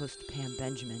 I'm your host, Pam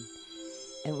Benjamin.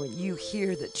 And when you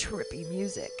hear the trippy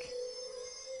music,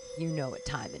 you know what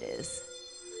time it is.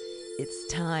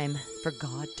 It's time for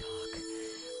God Talk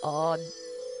on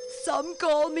Some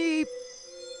Call Me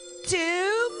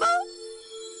Tim.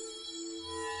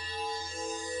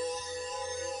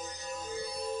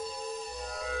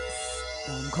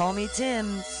 Some Call Me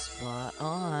Tim, spot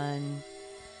on.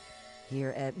 Here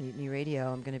at Mutiny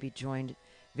Radio, I'm going to be joined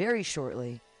very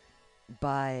shortly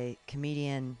by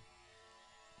comedian,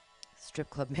 strip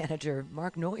club manager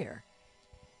Mark Neuer.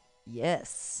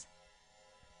 Yes.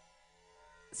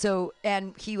 So,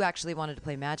 and he actually wanted to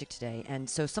play Magic today. And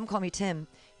so Some Call Me Tim,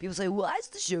 people say, why is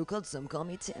the show called Some Call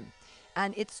Me Tim?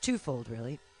 And it's twofold,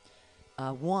 really.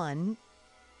 One,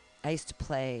 I used to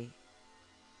play...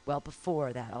 Well,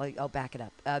 before that, I'll back it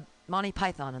up. Monty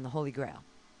Python and the Holy Grail.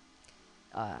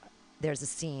 There's a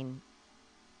scene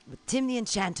with Tim the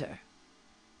Enchanter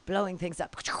blowing things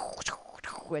up.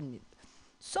 And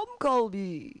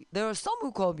there are some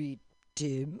who call me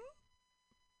Tim.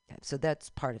 Okay, so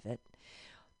that's part of it.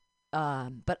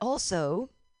 But also,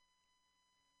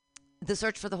 the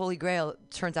search for the Holy Grail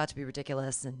turns out to be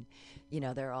ridiculous. And,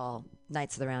 they're all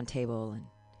Knights of the Round Table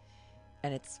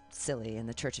and it's silly, and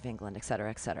the Church of England, et cetera,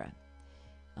 et cetera.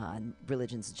 And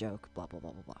religion's a joke, blah, blah,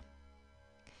 blah, blah, blah.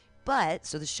 But,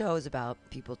 so the show is about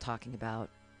people talking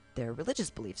about their religious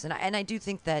beliefs. And I do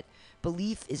think that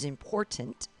belief is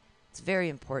important. It's very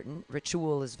important.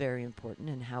 Ritual is very important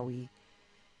in how we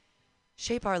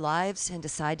shape our lives and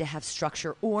decide to have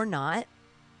structure or not,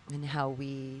 and how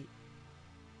we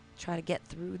try to get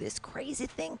through this crazy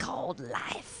thing called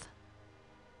life.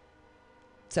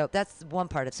 So that's one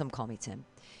part of Some Call Me Tim.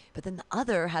 But then the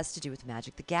other has to do with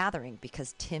Magic the Gathering,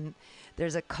 because Tim,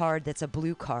 there's a card that's a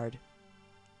blue card,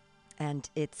 and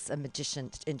it's a magician,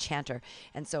 enchanter.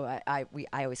 And so I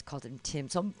always called him Tim.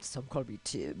 Some call me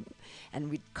Tim. And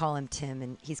we'd call him Tim,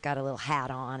 and he's got a little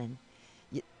hat on, and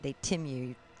they Tim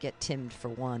you get Timmed for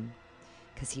one,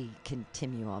 because he can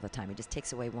Tim you all the time. He just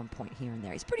takes away 1 point here and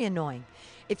there. He's pretty annoying.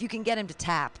 If you can get him to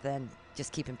tap, then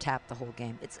just keep him tapped the whole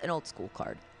game. It's an old school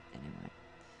card. Anyway.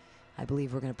 I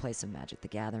believe we're going to play some Magic the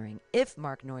Gathering. If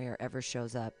Mark Neuer ever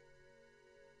shows up,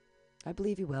 I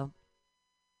believe he will.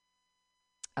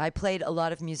 I played a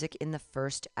lot of music in the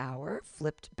first hour,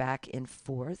 flipped back and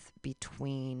forth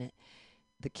between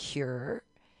The Cure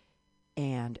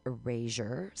and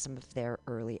Erasure, some of their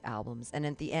early albums. And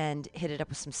at the end, hit it up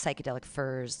with some Psychedelic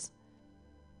Furs.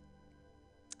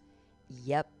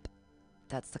 Yep,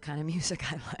 that's the kind of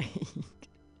music I like.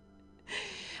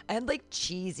 And like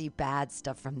cheesy bad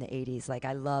stuff from the 80s. Like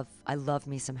I love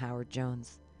me some Howard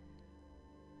Jones.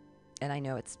 And I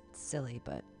know it's silly,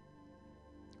 but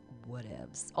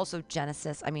whatevs. Also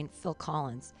Genesis, Phil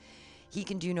Collins. He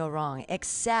can do no wrong,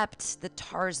 except the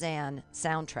Tarzan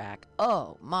soundtrack.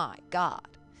 Oh my God.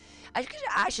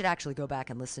 I should actually go back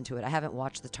and listen to it. I haven't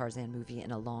watched the Tarzan movie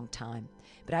in a long time.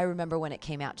 But I remember when it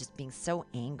came out just being so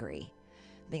angry.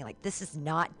 Being like, this is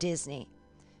not Disney.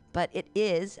 But it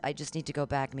is. I just need to go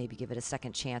back, maybe give it a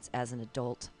second chance as an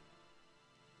adult.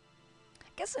 I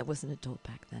guess I was an adult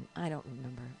back then. I don't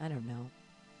remember. I don't know.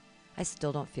 I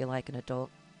still don't feel like an adult.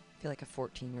 I feel like a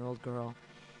 14-year-old girl.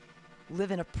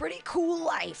 Living a pretty cool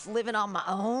life. Living on my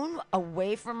own,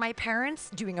 away from my parents,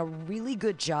 doing a really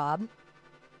good job.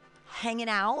 Hanging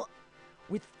out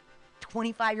with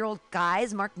 25-year-old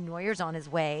guys. Mark Neuer's on his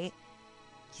way.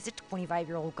 He's a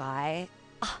 25-year-old guy.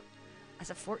 As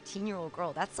a 14-year-old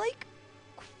girl, that's like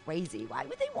crazy. Why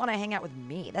would they want to hang out with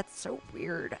me? That's so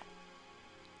weird.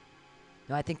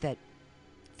 No, I think that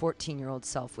 14-year-old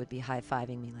self would be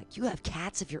high-fiving me like, you have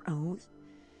cats of your own?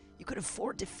 You could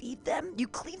afford to feed them? You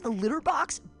clean the litter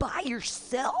box by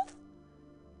yourself?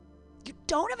 You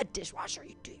don't have a dishwasher?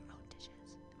 You do your own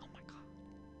dishes? Oh my God.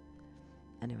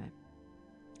 Anyway,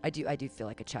 I do feel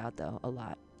like a child though, a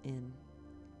lot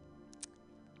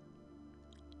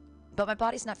but my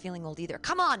body's not feeling old either.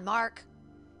 Come on, Mark.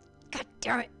 God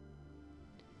damn it.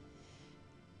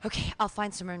 Okay, I'll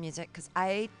find some more music because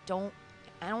I don't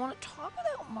want to talk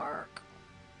about Mark.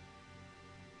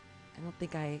 I don't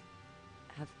think I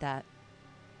have that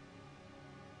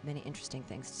many interesting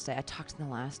things to say. I talked in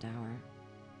the last hour.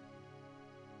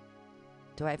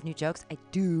 Do I have new jokes? I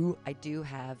do. I do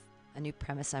have a new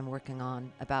premise I'm working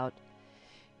on about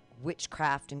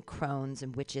witchcraft and crones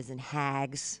and witches and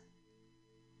hags.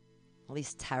 All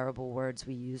these terrible words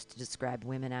we use to describe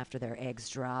women after their eggs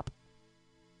drop.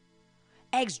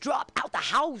 Eggs drop out the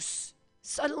house.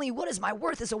 Suddenly, what is my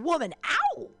worth as a woman?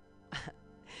 Ow!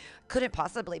 Couldn't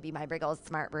possibly be my big old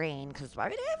smart brain, because why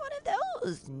would I have one of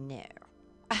those? No.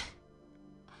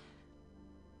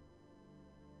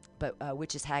 But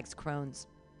witches, hags, crones.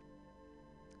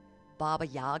 Baba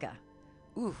Yaga.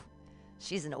 Ooh,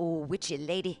 she's an old witchy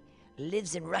lady.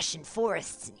 Lives in Russian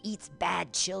forests and eats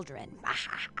bad children.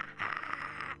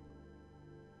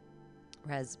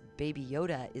 Whereas Baby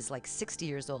Yoda is like 60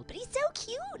 years old. But he's so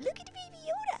cute. Look at Baby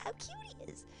Yoda. How cute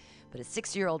he is. But a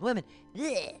 60-year-old woman.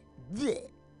 Bleh, bleh.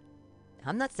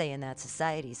 I'm not saying that.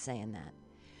 Society's saying that.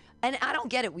 And I don't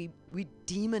get it. We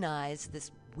demonize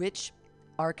this witch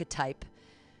archetype.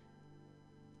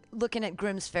 Looking at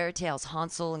Grimm's fairy tales,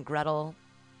 Hansel and Gretel.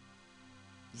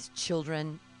 These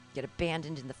children get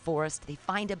abandoned in the forest. They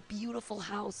find a beautiful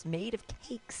house made of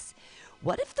cakes.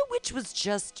 What if the witch was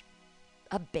just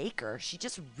a baker? She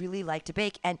just really liked to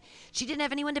bake, and she didn't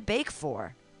have anyone to bake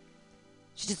for.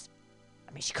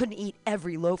 She couldn't eat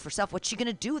every loaf herself. What's she going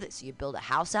to do with it? So you build a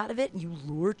house out of it, and you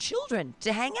lure children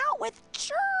to hang out with.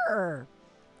 Sure.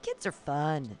 Kids are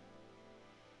fun.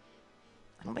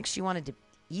 I don't think she wanted to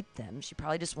eat them. She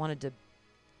probably just wanted to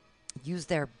use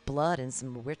their blood in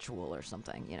some ritual or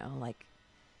something,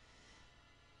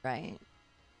 right?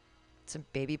 Some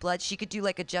baby blood. She could do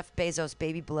like a Jeff Bezos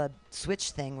baby blood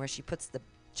switch thing where she puts the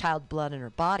child blood in her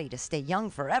body to stay young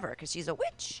forever because she's a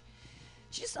witch.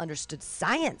 She just understood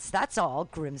science. That's all.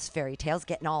 Grimm's fairy tales,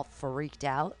 getting all freaked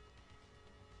out.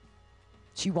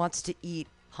 She wants to eat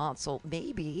Hansel.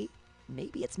 Maybe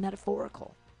it's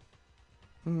metaphorical.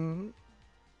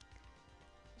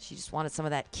 She just wanted some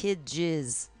of that kid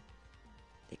jizz.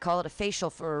 They call it a facial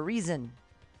for a reason.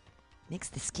 Makes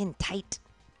the skin tight.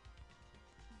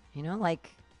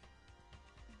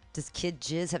 Does kid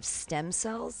jizz have stem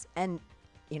cells? And,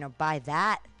 by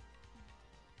that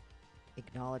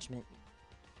acknowledgement,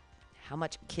 how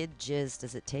much kid jizz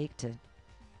does it take to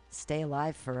stay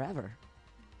alive forever?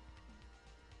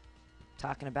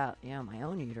 Talking about, my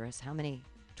own uterus. How many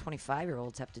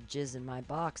 25-year-olds have to jizz in my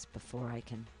box before I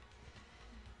can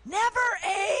never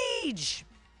age?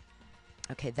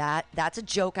 Okay, that's a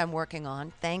joke I'm working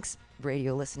on. Thanks,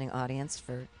 radio listening audience,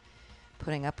 for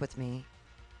putting up with me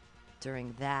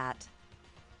during that.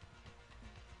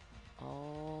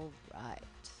 All right.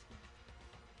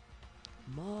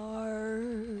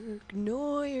 Mark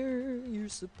Neuer, you're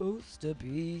supposed to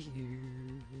be here.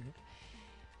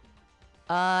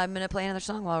 I'm going to play another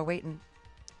song while we're waiting.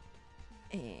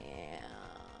 And here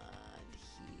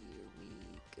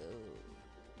we go.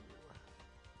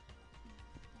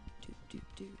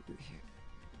 Here.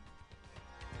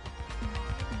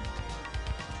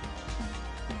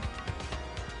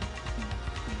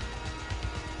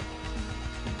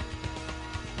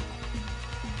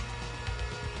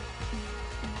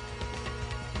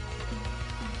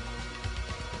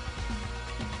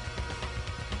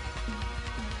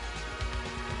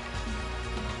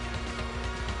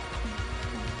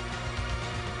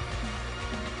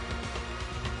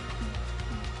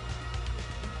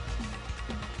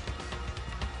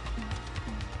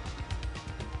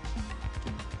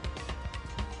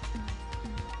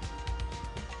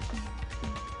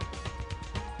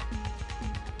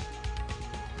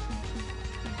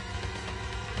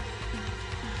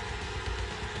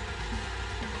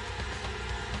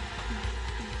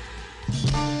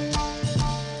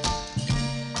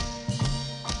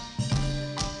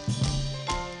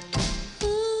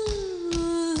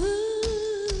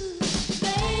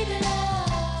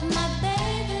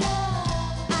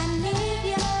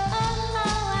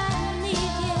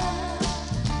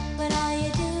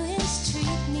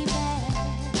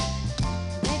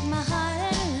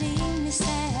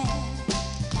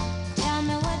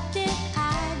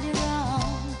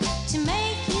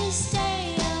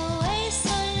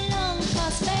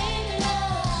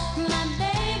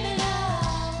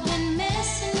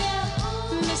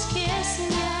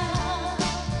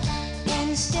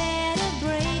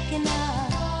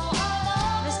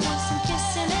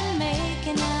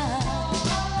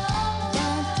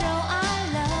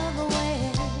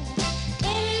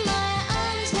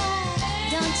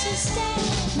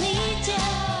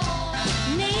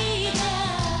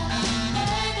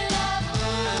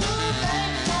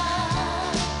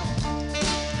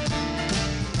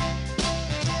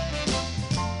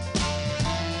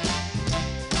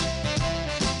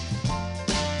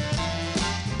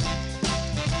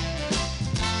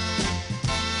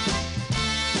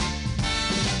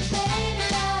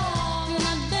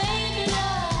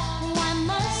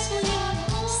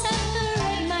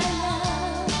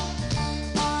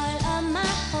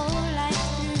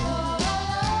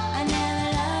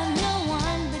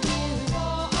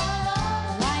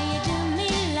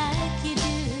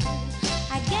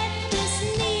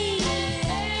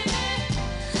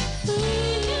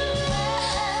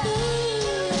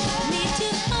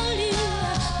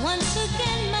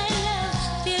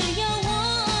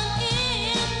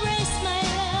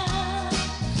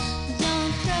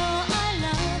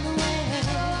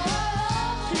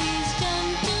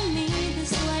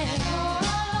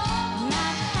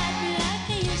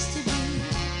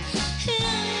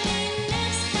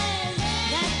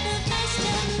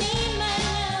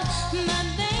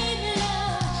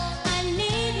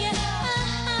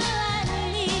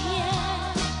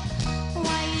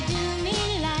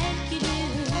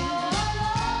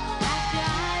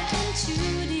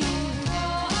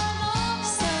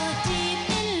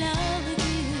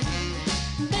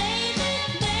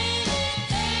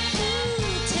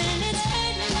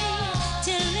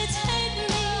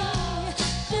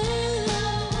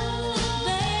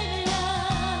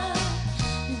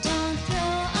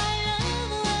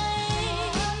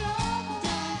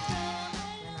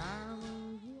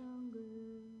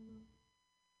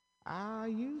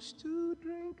 used to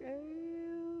drink ale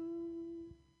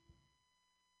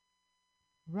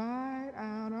right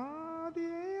out of the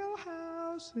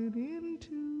alehouse and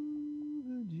into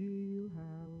the jailhouse.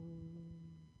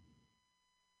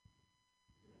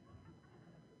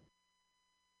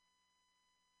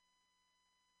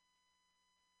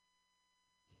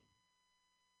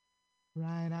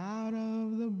 Right out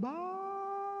of the barroom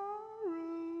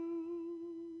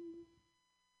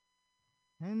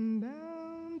and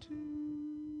down to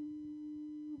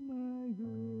my grave.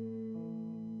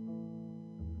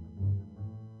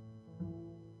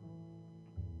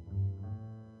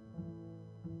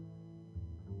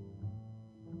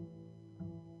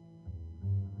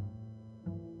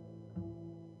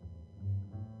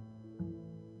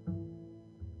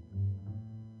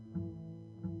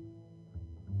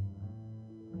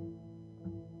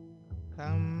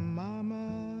 Come, mama,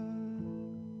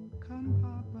 come,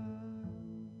 papa,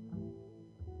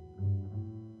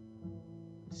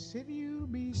 sit you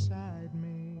beside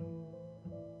me.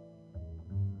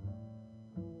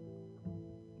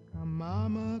 Come,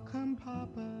 mama, come,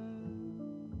 papa,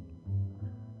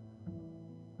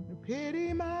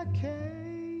 pity my case.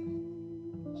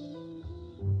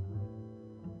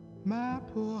 My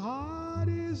poor heart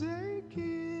is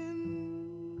aching.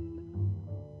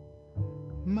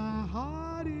 My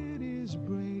heart it is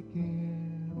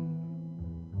breaking.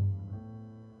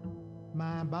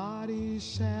 My body's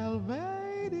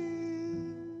salvated.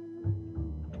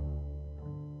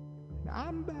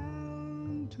 I'm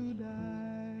bound to die.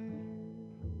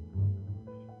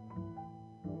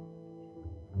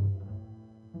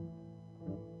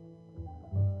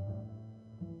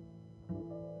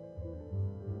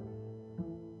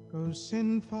 Go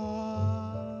send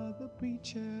for the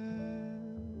preacher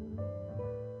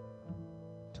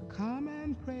to come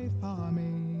and pray for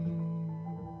me.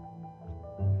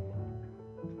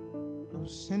 Go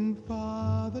send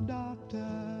for the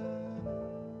doctor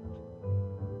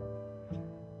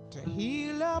to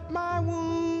heal up my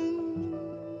wounds.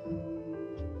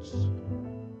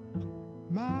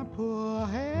 My poor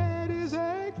head is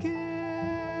aching.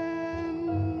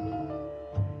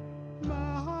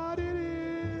 My heart it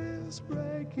is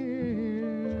breaking.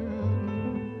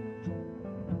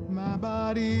 My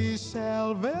body's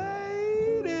salvated,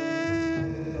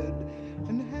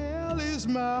 and hell is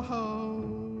my home.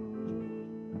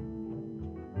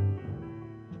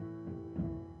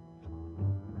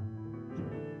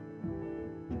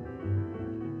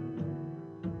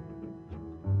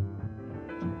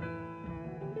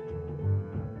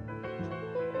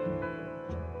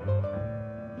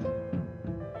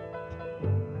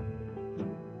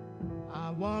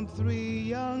 I want 3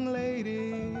 young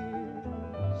ladies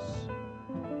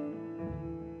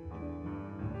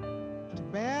to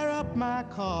bear up my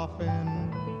coffin.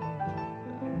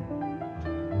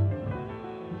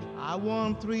 I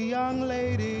want 3 young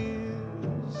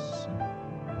ladies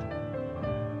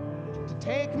to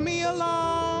take me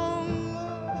along.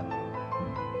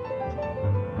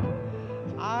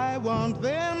 I want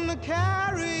them to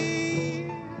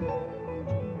carry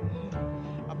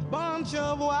a bunch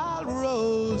of wild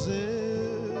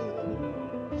roses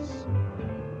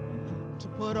to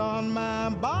put on my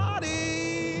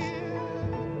body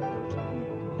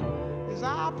as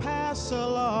I pass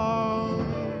along.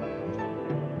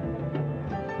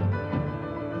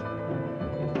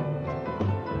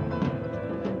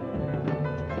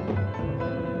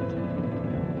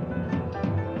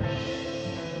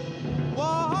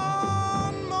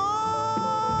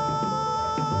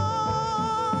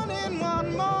 One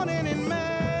morning in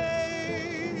May,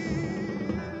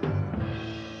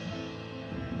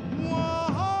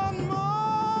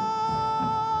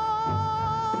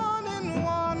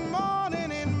 one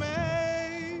morning in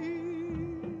May,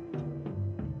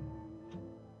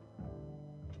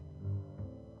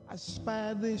 I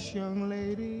spied this young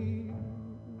lady,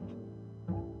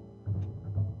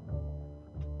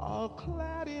 all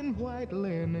clad in white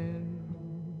linen,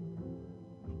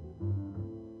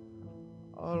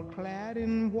 all clad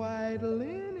in white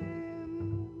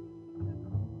linen,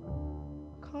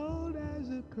 cold as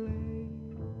a clay.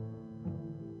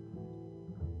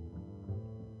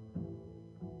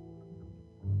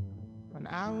 When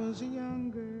I was a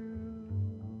young girl,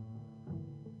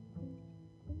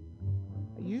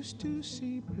 I used to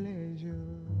see pleasure.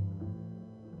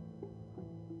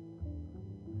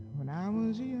 When I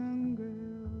was a young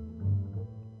girl,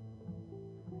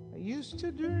 I used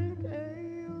to drink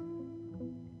ale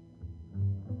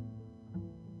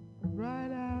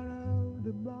right out of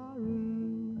the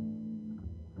barroom,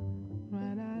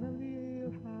 right out of the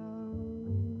alehouse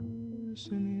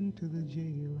and into the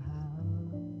jailhouse.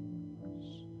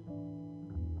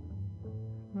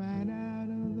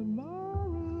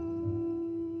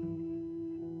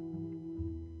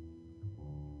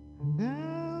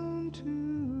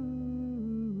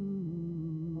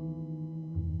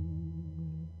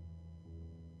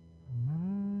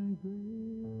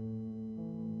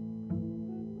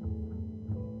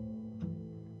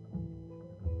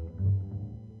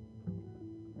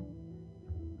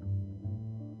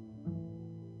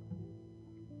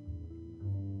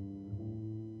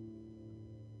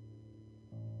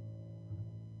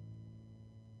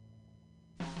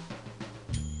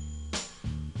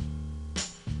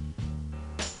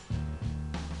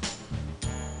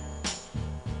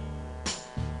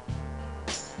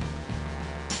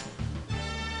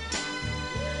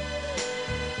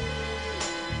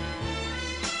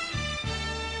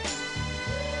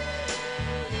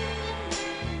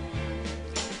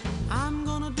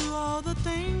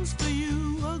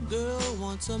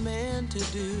 wants a man to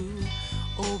do.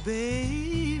 Oh,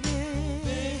 baby,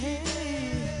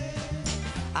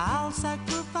 I'll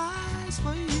sacrifice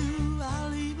for you.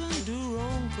 I'll even do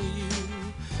wrong for you.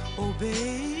 Oh,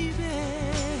 baby,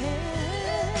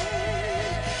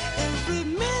 every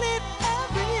minute,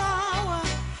 every hour,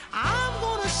 I'm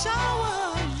gonna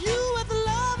shower you with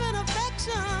love and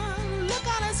affection. Look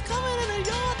out, it's coming in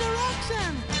your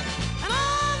direction.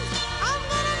 And I'm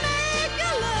gonna make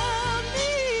you love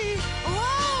me.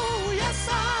 Oh, yes,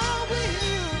 I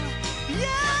will.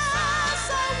 Yes,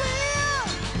 I will.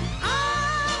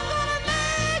 I'm gonna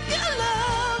make you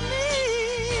love me.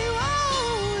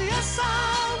 Oh, yes, I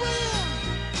will.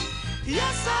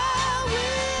 Yes, I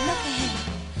will. Look ahead,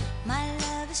 my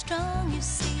love is strong, you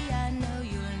see. I know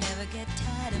you'll never get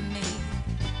tired of me.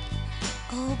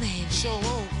 Oh, baby. So,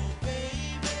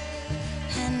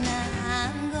 And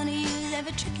I'm gonna use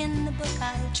every trick in the book.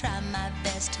 I'll try my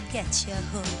best to get you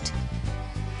hooked.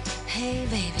 Hey,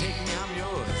 baby. take me, I'm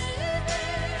yours.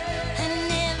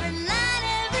 And every night,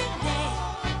 every day,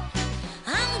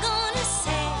 I'm gonna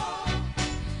say,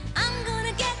 I'm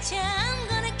gonna get you, I'm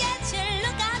gonna get you.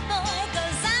 Look out, boy,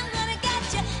 'cause I'm gonna get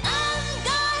you. I'm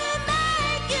gonna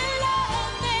make you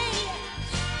love me.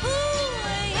 Ooh,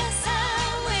 yes, I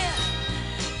will.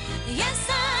 Yes,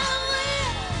 I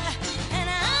will. And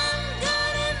I'm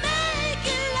gonna make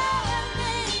you love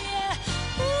me.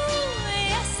 Ooh,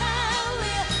 yes, I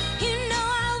will. You know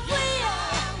I will.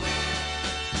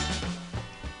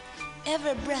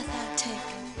 Every breath I take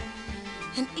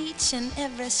and each and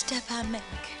every step I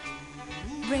make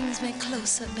brings me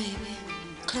closer, baby,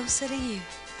 closer to you.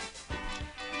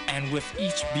 And with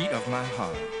each beat of my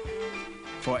heart,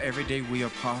 for every day we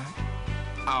apart,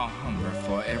 I'll hunger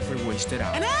for every wasted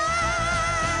hour. And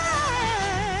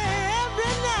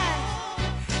every night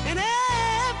and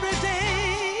every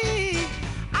day,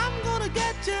 I'm gonna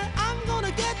get you, I'm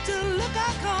gonna get you. Look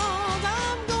out, 'cause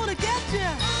I'm gonna get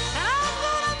you. And I'm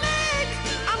gonna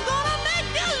make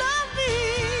you love me.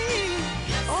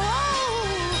 Oh,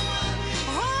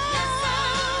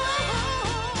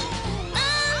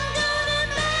 I'm gonna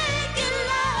make you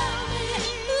love me.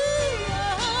 Ooh,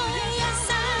 yes,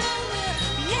 I will.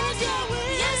 Yes, I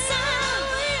will. Yes, I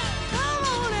will. come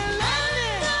on and love me.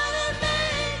 I'm gonna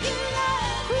make you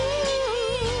love me.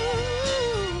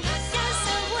 Yes,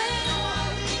 I will.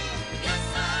 Yes,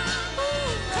 I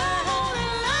will. Come on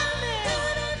and love me.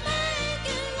 Gonna make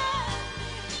you love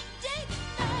me. Take it,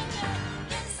 baby.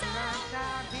 Yes, I will.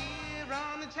 Out here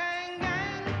on the chain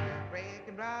gang,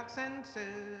 breaking rocks and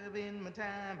serving my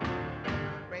time.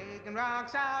 Breaking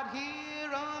rocks out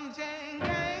here on the chain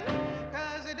gang,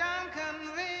 'cause they done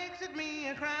convicted me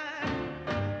of crime.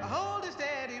 I hold it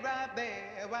steady right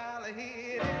there while I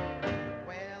hit it.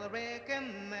 Well, I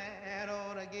reckon that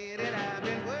ought to get it. I've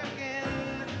been working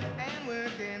and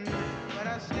working, but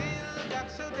I still got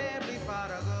so terribly far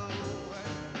to go.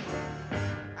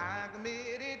 I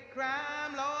committed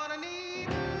crime, Lord, I need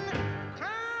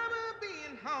crime of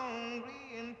being hungry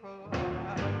and poor.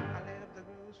 I left the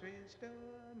grocery store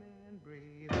and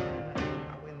breathing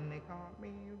when they caught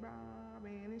me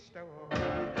robbing a store.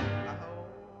 I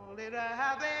hold it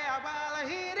right there while I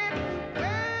hit it.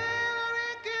 Well, I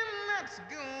reckon that's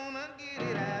gonna get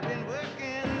it. I've been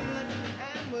working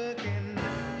and working,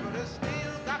 but I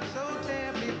still got so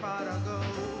terribly far to go.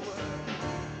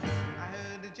 I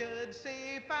heard the judge say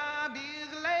 5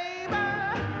 years labor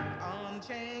on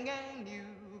chain gang, you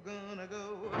gonna go.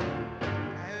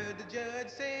 I heard the judge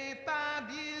say 5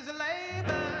 years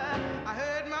labor. I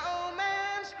heard my old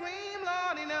man scream,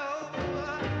 Lordy, no.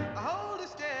 I hold it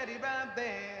steady right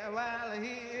there while I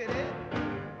hit it.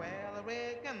 Well, I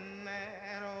reckon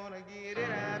that ought to get it.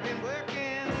 I've been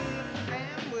working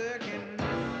and working,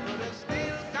 but I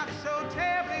still got so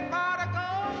terribly far to go.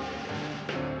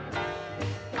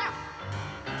 Ah!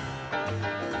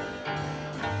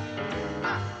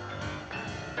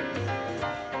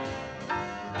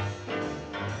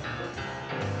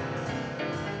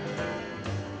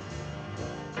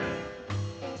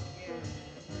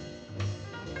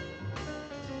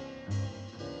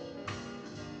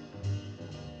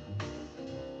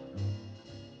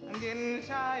 I'm getting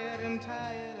tired and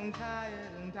tired and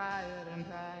tired and tired and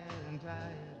tired and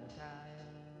tired and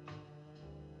tired.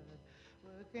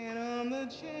 Working on the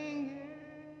chain gang.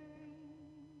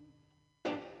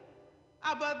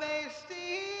 But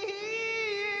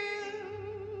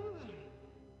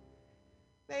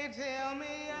they tell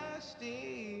me I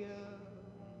steal,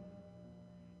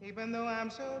 even though I'm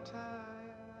so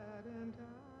tired and tired.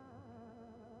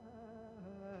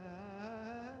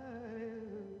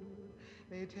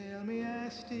 They tell me I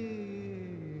still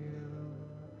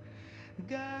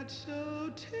got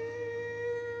so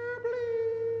terribly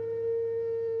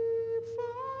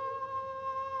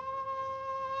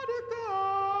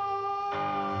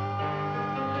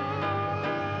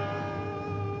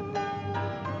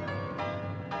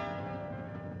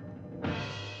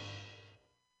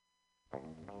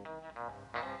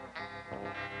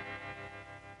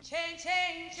Change,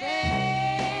 change,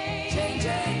 change, change,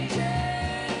 change,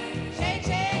 change,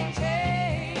 change,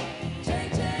 change,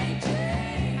 change,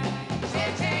 change,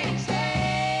 change, change,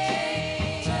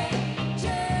 change, change,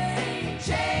 change,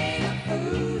 change of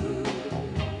food.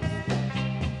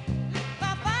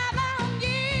 For 5 long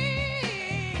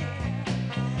years,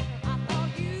 I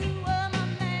thought you were my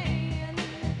man,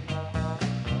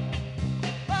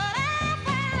 but I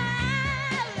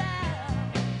found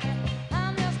out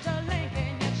I'm just a link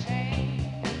in your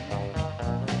chain.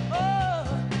 Oh,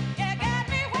 you got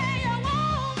me where you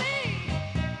want me.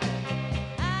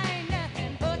 I ain't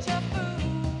nothing but your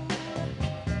fool.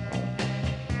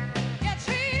 You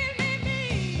treat me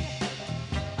mean.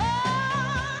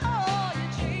 Oh, you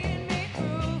treat me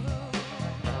cruel.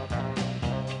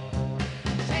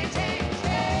 Change, change,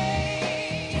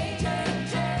 change,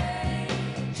 change,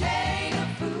 change, change of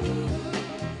food.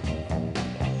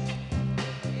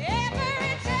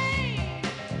 Every chain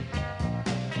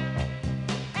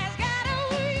has got a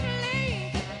weak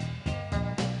link.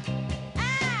 I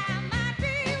might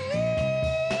be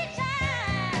weak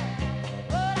time,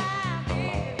 but I'll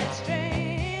give it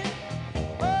strength.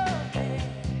 Oh,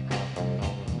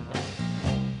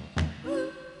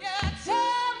 you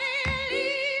told me to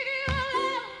leave you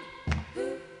alone.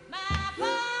 My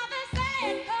father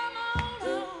said, come on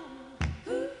home.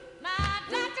 My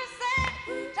doctor said,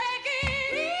 take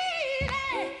it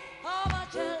easy. Oh,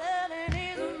 but your loving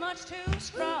is much too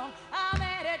strong. I'm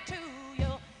headed to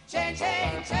you. Change,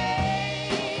 change,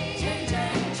 change, change,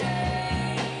 change, change,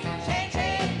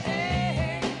 change, change,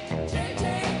 change, change,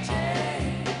 change,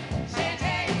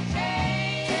 change,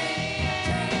 change,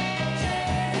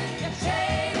 change,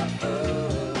 change of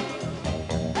food.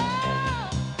 Oh,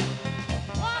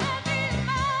 one of these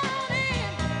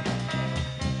mornings,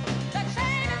 the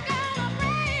chain is gonna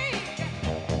break.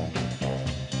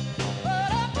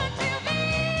 But up until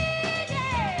then,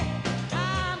 yeah,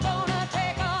 I'm gonna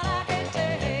take all I can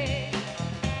take.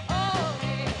 Oh,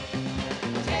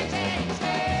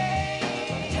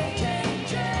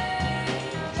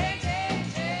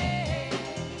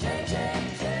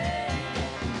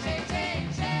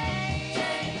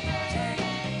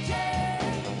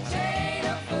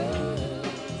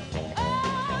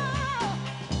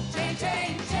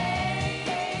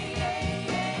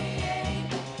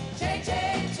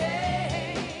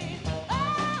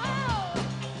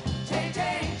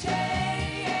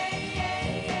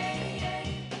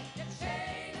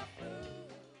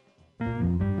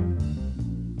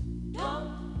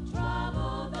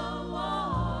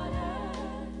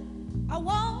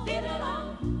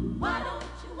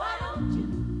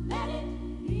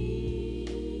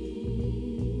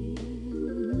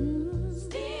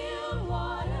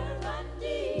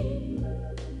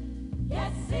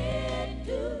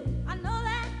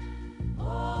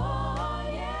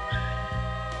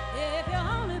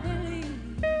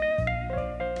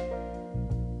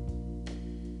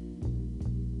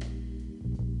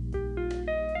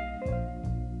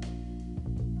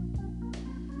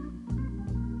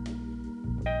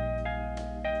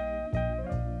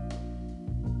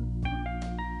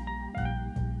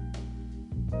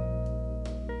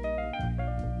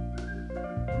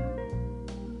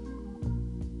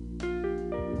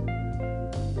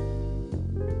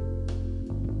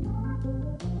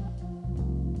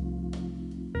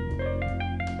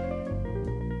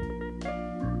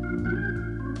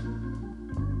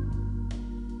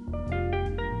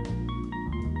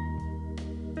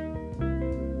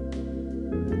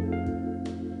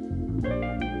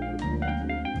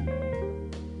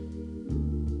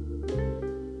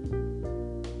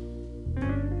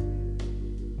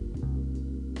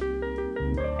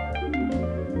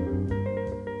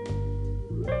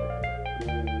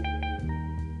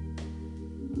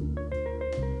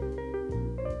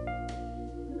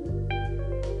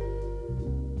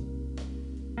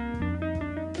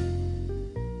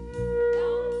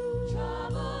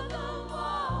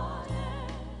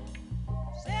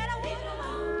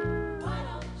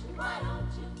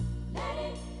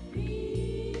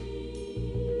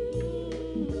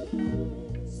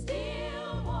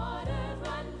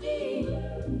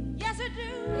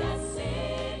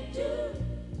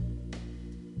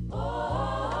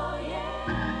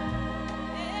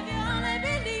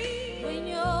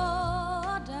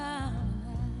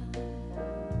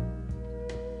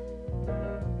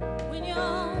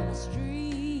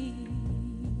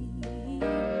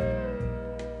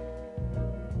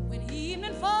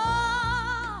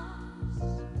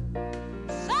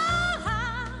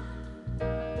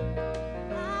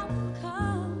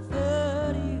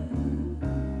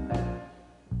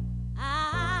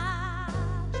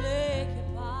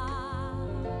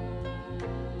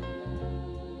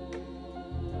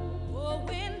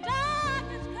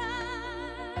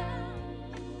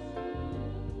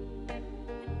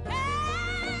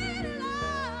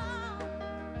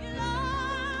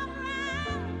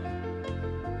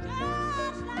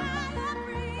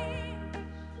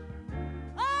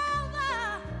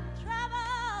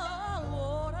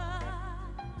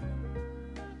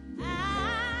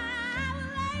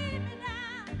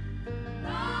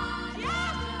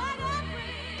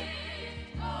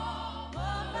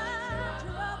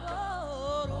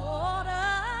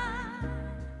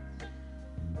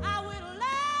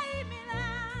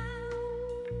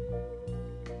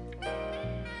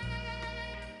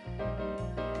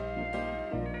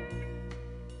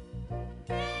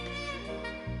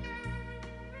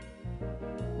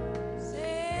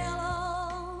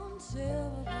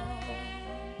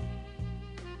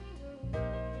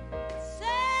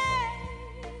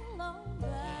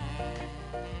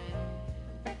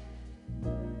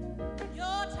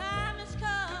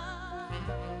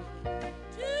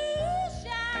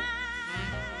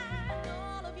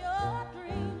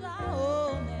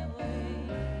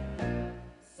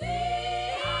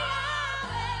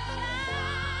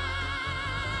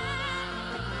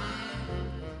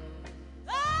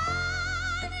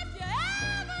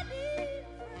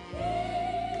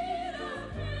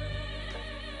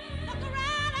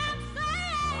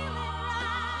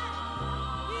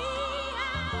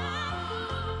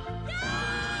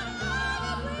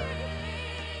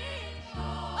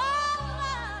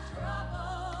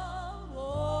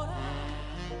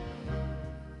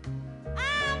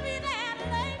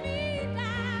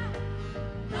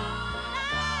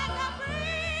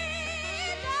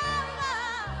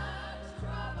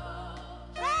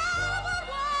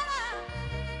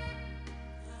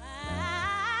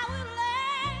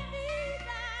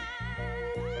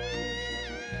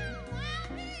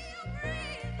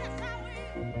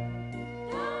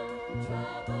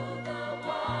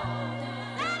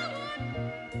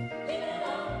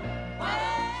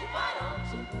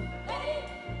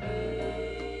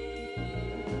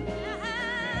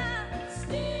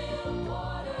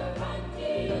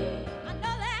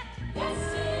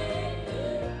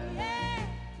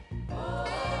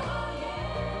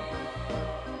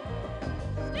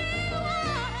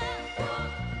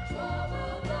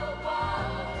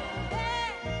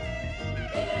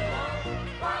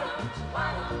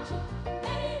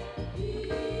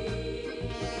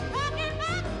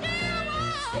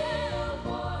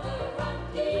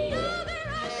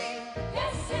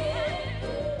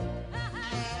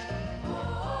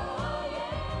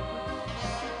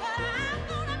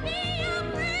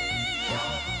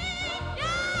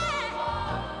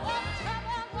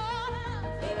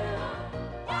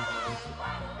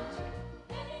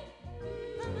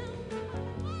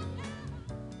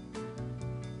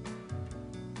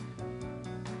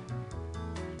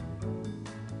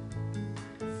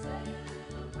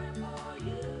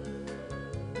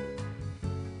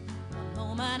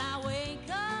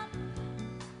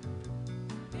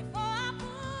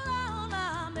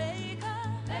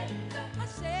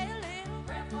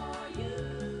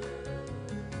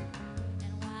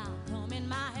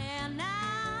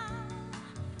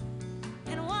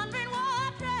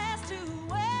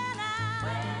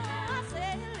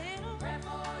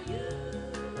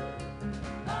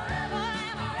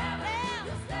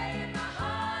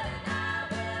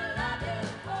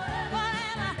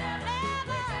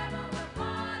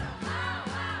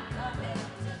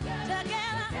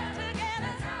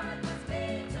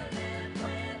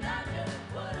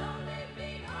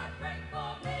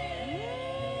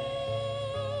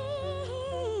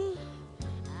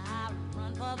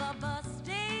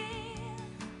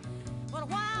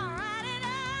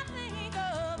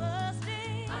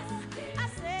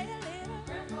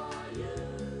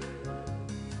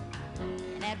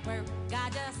 at work, I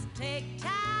just take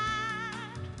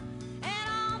time. And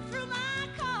all through my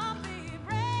coffee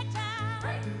break time,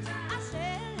 I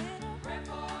say a little prayer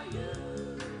for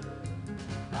you.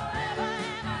 Forever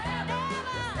and ever,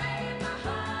 stay in my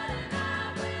heart and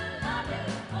I will love you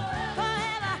forever.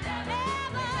 Forever and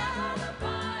ever, never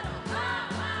apart. Oh, how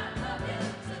I love you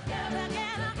together,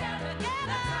 together, together.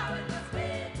 That's how it must be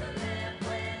to live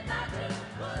without you.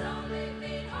 Would only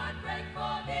mean heartbreak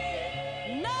for me.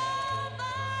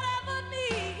 Nobody but me.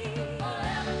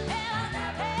 Forever and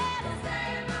ever, stay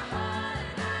in my heart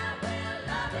and I will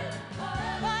love you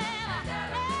forever. Forever and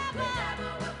ever,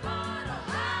 never apart.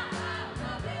 Oh, how I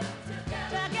love you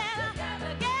together, together,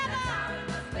 together. That's how it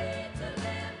must be to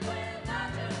live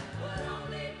without you. Would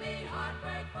only mean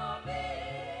heartbreak for me.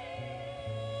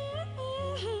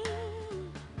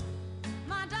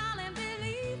 My darling,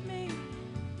 believe me.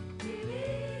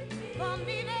 For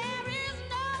me there is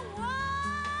no one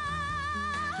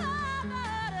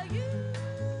but you.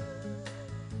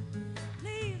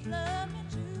 Please love me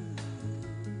too.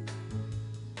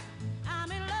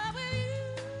 I'm in love with you.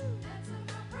 Answer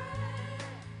my prayer.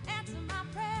 Answer my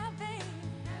prayer, babe.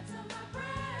 Answer my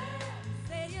prayer.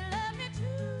 Say you love me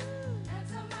too.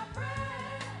 Answer my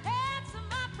prayer. Answer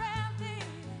my prayer, babe.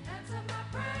 Answer my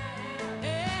prayer.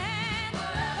 And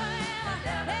forever and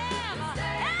ever,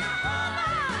 stay in my heart. I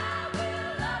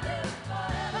will love you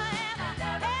forever and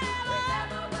ever. We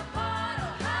never apart.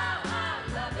 Oh, how I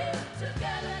love you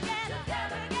together, together,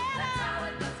 together. That's how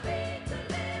it must be to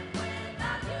live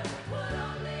without you. Would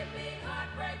only be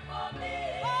heartbreak for me.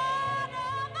 Oh,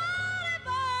 nobody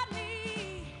but me.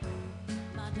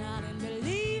 My darling,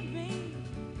 believe me.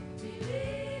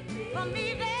 Believe me. For me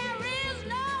there is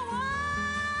no one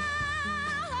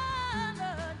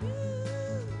but you.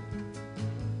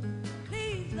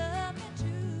 Please love me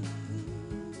too.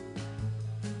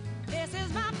 This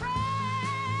is my prayer.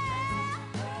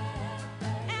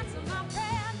 Answer my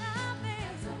prayer now, babe.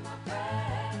 Answer my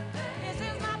prayer. This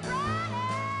is my prayer.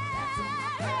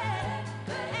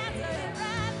 Answer it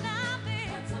right now, babe.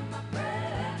 Answer my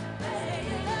prayer. Say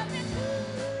you love me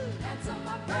too. Answer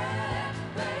my prayer.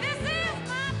 This is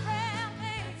my prayer,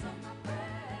 babe. Answer my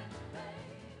prayer,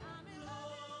 babe. I'm in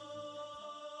love with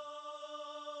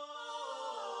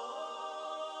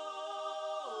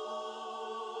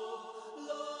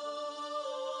you.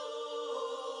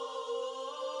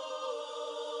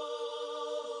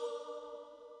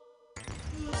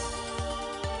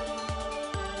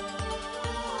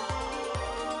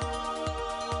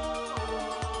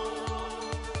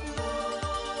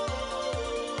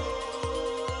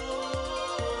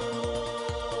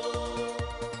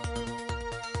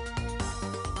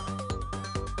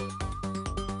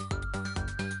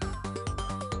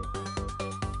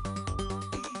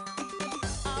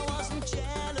 I wasn't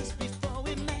jealous before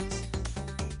we met.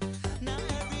 Now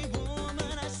every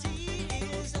woman I see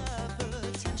is a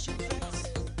potential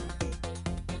threat.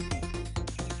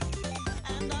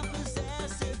 And I'm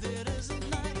possessive, it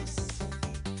isn't nice.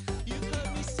 You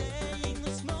heard me saying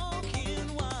that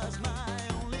smoking was my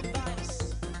only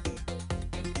vice.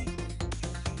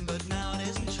 But now it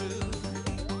isn't true.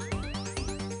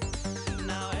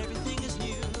 Now everything is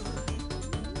new.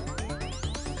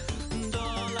 And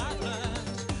all I've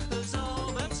learned is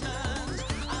overturned.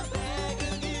 I beg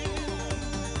of you,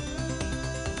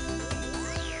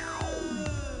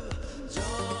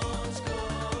 don't go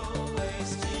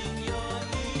wasting your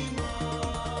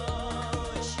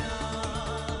emotion.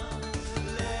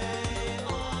 Lay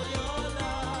all your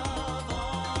love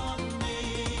on me.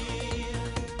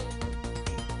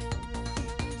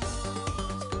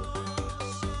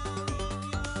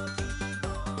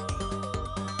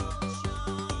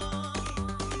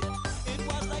 It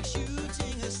was like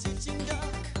shooting a sitting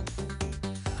duck.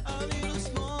 A little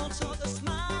small talk, a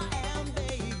smile, and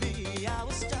baby, I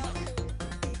was stuck.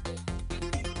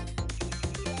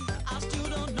 I still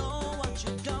don't know what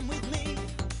you've done with me.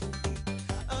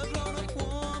 A grown-up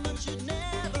woman should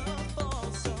never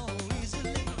fall so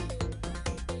easily.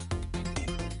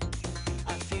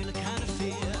 I feel a kind of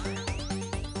fear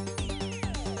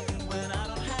when I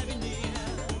don't have you near.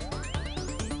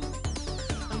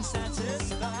 I'm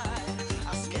satisfied.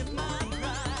 I skip my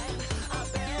pride. I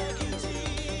beg you,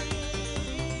 dear,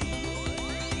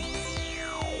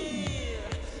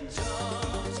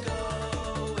 don't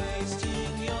go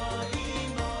wasting your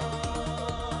emotion.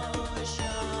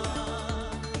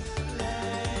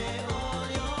 Lay all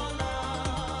your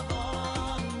love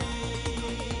on me.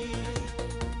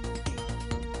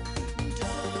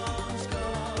 Don't go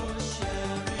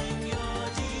sharing your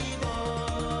devotion.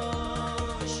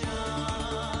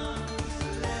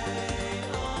 Lay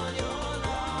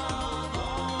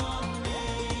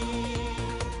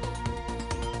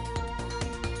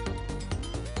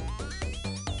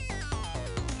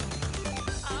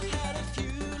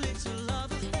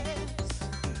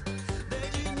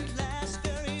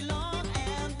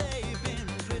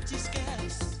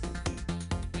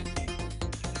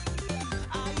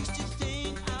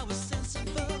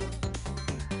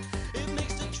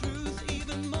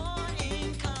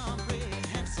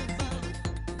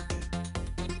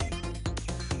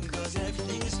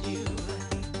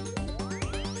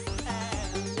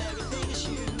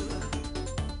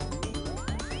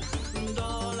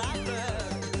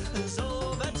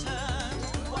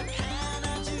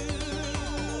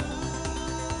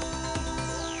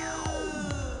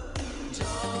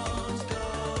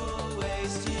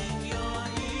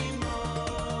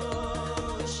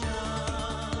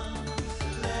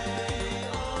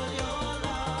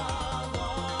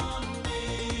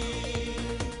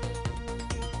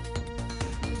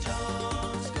Don't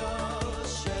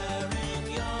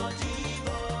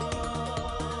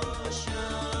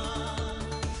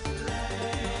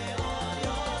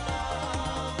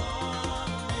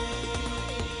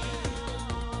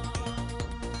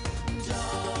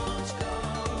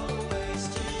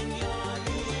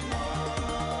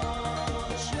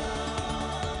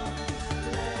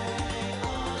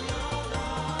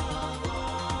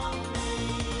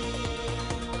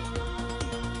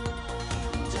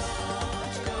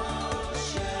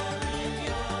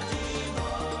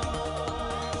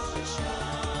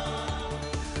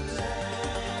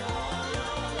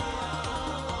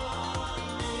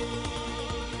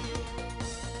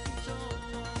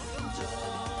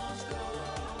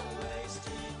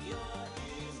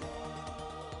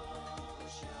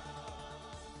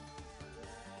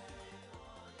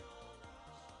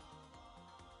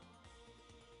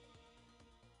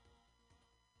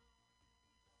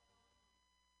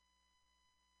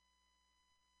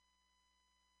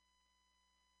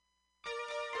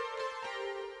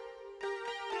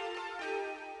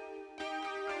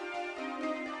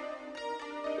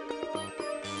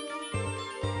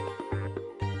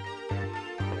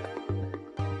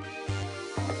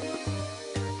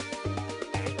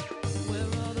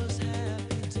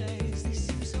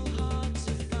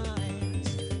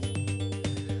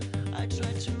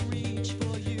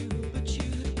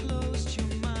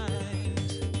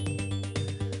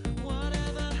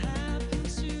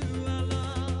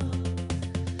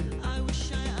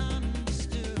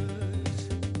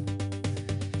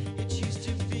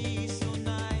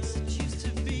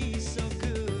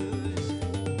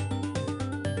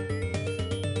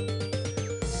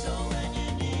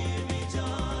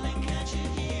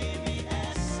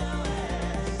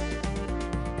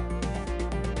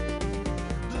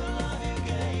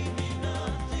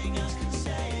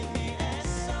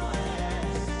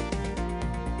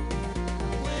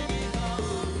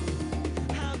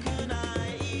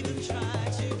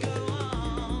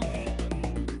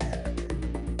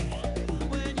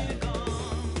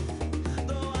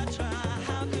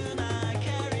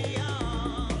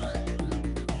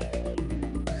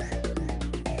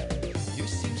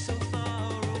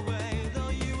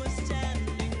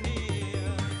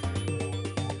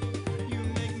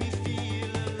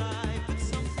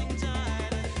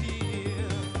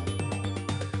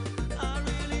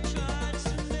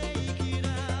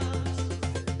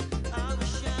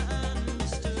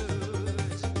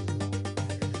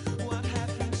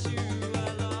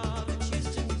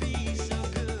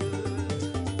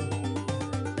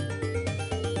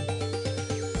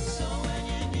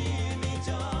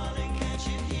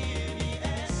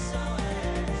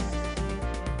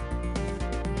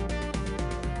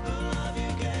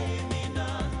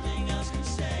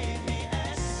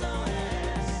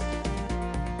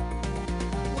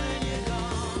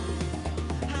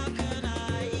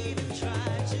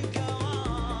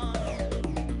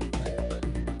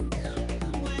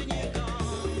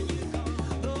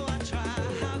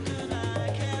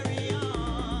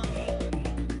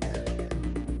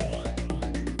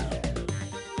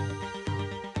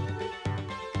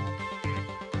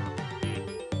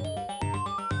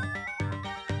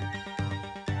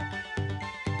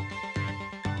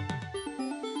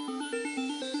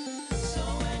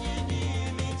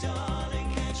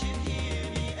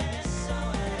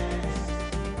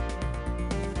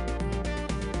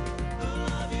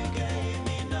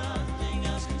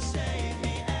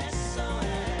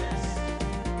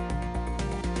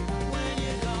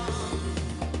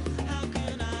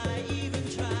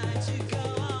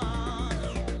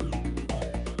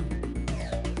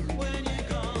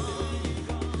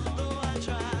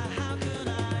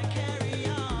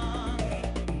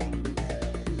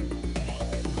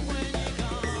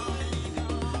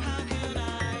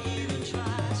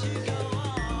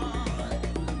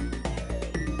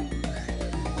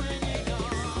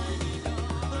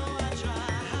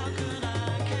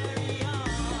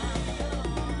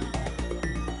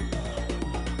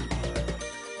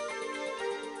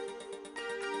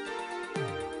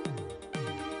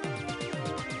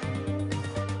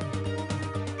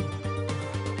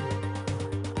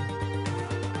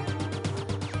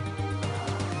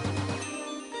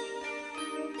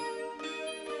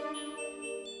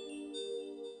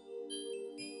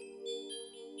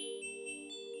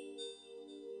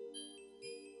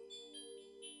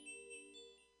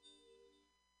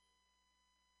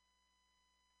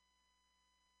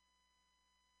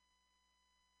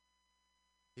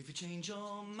If you change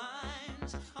your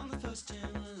minds, I'm the first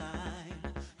in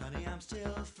line. Honey, I'm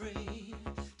still free.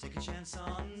 Take a chance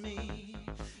on me.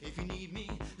 If you need me,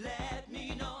 let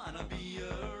me know and I'll be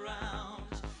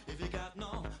around. If you got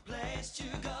no place to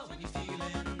go when you're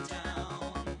feeling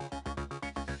down.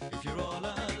 If you're all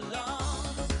alone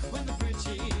when the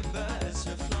pretty birds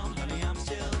have flown, honey, I'm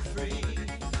still free.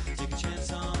 Take a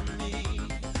chance on me.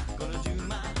 Gonna do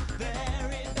my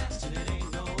very best and it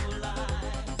ain't no lie.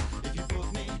 If you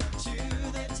put me to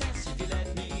the test, if you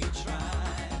let me try.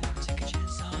 Take a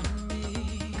chance on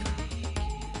me.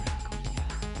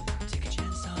 Take a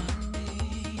chance on me.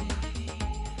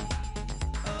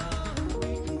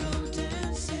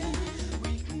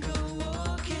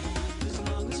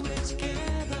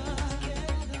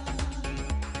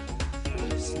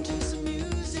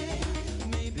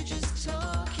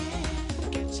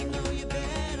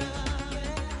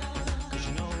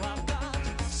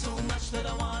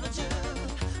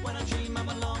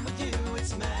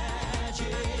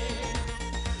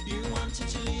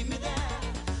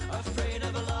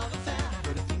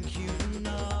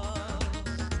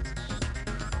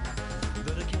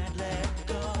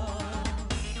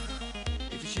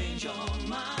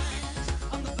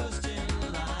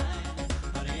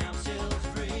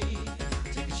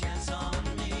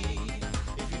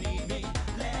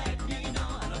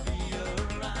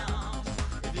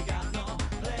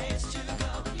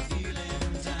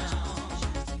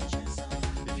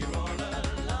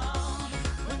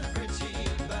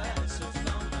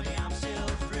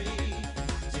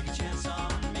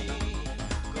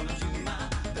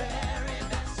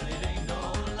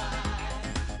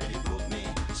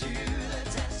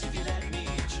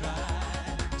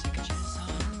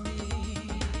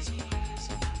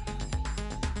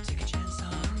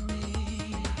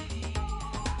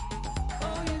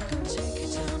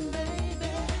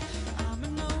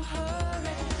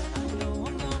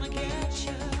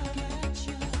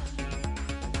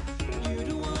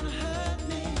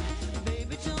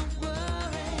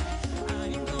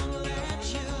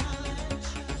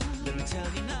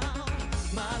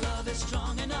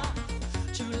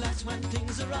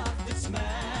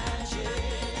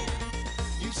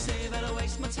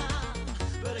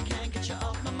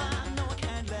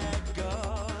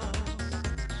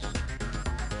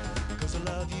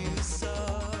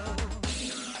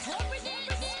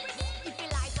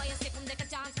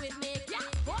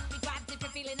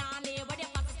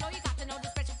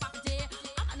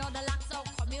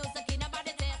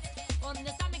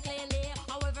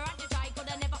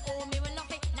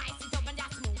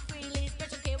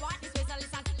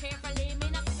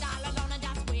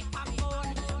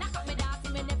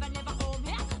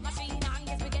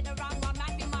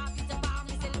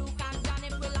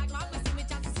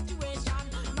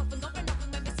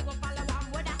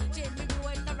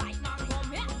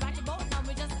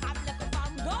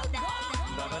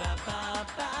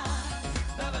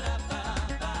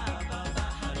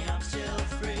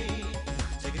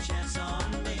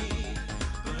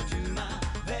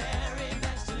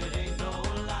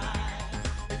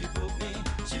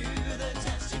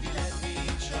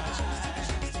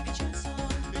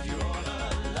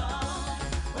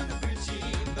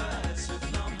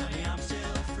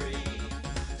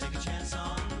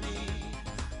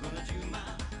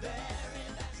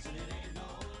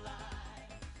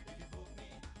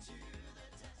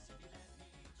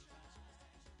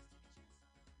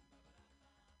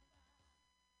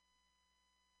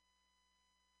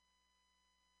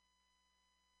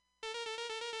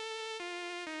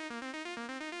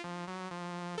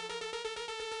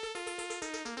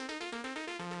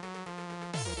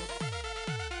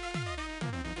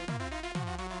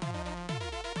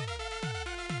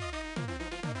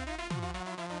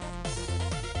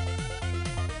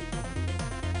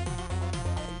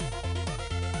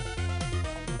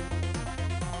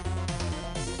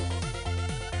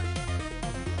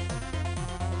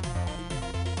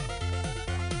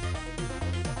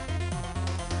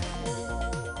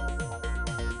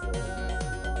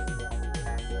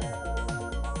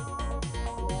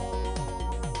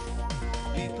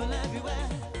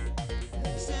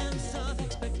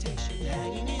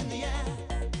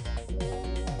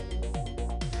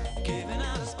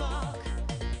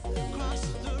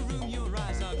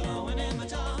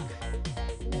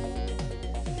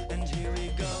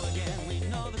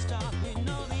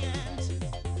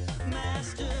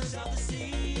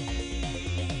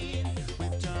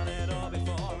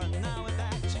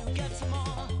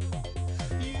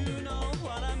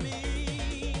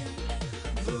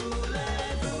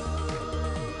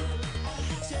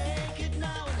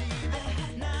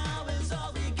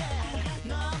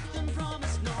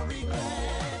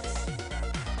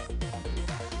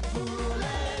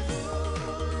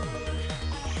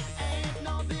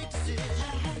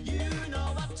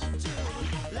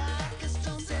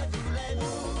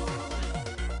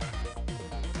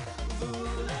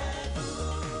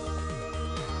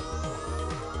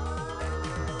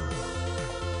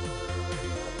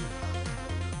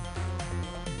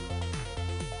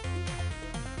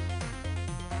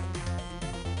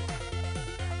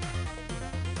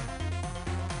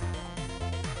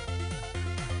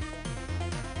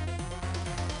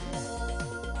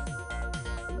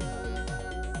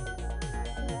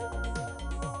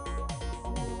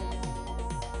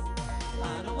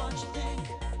 she think?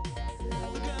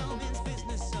 The girl means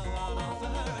business, so I'll offer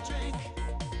her a drink.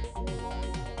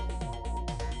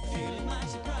 Feeling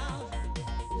mighty proud.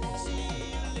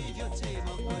 See you leave your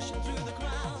table, pushing through the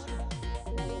crowd.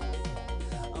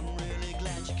 I'm really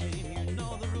glad you came. You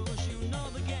know the rules, you know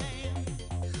the game.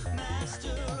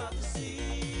 Master of the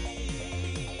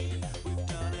sea. We've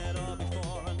done it all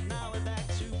before, and now we're back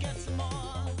to get some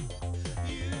more.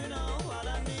 You know what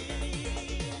I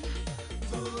mean.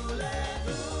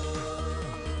 Voulez-vous?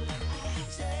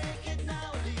 Take it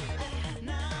now or leave it.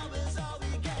 Now is all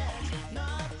we get.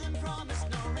 Nothing promised,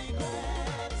 no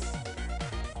regrets.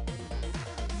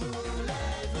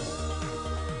 Voulez-vous?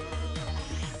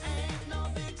 Ain't no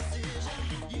big decision.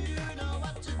 You know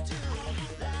what to do.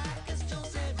 Like it's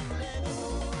just say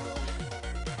voulez-vous?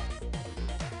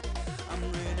 I'm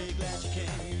really glad you came.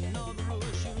 You know the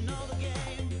rules, you know the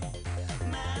game.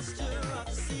 Master of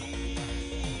the sea.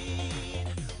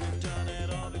 We've done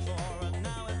it all before, and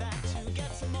now we're back to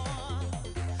get some more.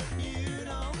 You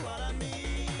know what I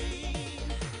mean.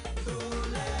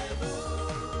 Voulez-vous?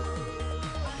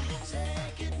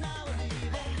 Take it now or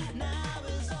leave it. Now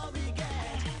is all we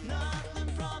get. Nothing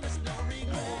promised, no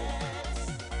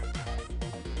regrets.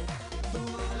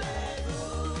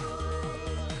 Voulez-vous?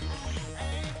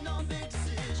 Ain't no big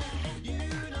decision. You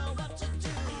know what to do.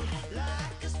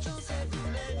 Like it's just say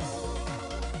voulez-vous?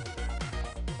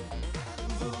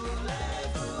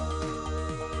 Voulez-vous?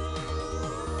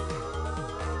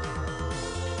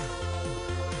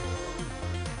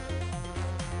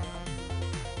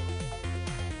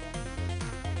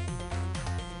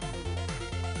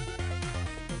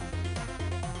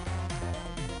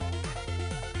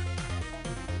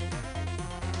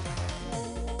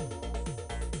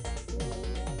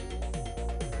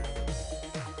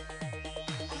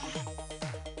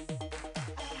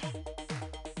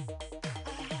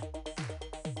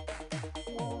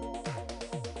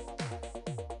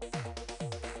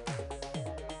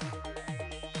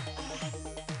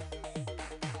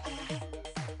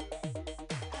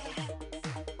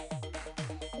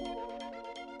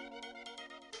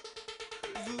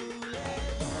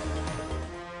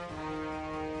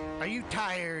 Are you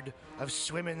tired of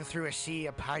swimming through a sea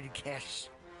of podcasts?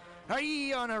 Are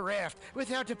ye on a raft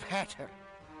without a paddle?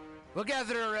 Well,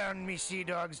 gather around me, sea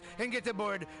dogs, and get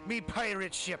aboard me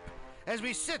pirate ship as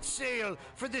we set sail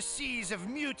for the seas of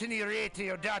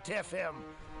MutinyRadio.fm.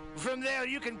 From there,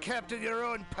 you can captain your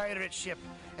own pirate ship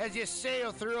as you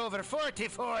sail through over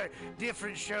 44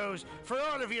 different shows for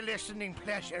all of your listening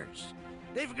pleasures.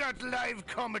 They've got live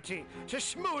comedy to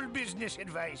small business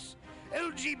advice,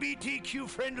 LGBTQ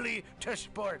friendly to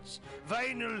sports,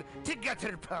 vinyl to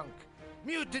gutter punk.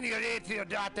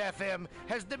 MutinyRadio.fm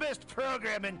has the best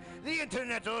programming the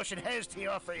internet ocean has to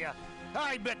offer you.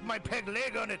 I bet my peg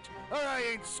leg on it, or I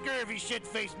ain't scurvy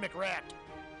shit-faced McRat.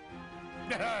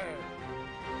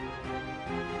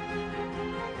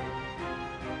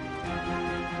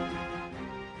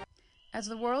 As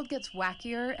the world gets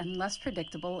wackier and less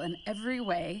predictable in every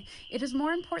way, it is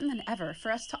more important than ever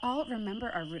for us to all remember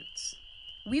our roots.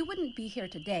 We wouldn't be here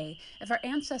today if our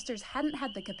ancestors hadn't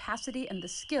had the capacity and the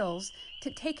skills to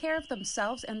take care of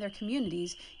themselves and their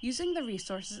communities using the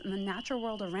resources in the natural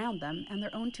world around them and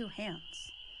their own two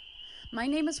hands. My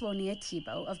name is Wonia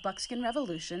Thibault of Buckskin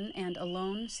Revolution and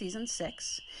Alone Season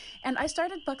 6, and I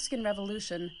started Buckskin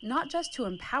Revolution not just to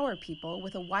empower people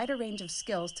with a wider range of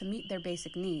skills to meet their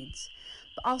basic needs,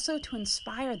 but also to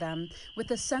inspire them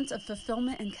with a sense of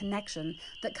fulfillment and connection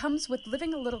that comes with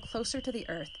living a little closer to the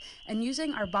earth and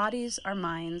using our bodies, our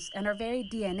minds, and our very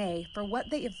DNA for what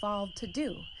they evolved to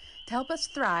do, to help us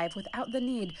thrive without the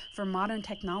need for modern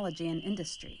technology and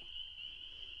industry.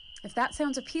 If that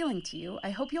sounds appealing to you,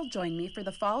 I hope you'll join me for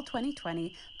the Fall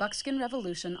 2020 Buckskin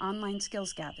Revolution Online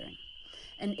Skills Gathering,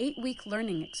 an 8-week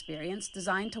learning experience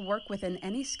designed to work within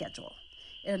any schedule.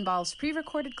 It involves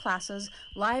pre-recorded classes,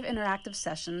 live interactive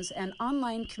sessions, and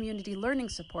online community learning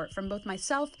support from both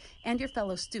myself and your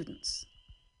fellow students.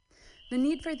 The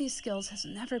need for these skills has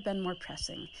never been more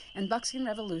pressing, and Buckskin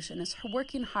Revolution is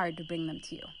working hard to bring them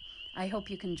to you. I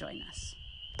hope you can join us.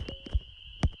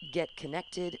 Get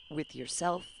connected with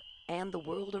yourself and the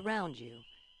world around you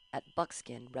at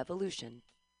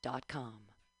buckskinrevolution.com.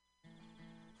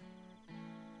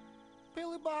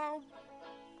 Billy Bob,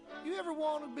 you ever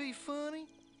want to be funny?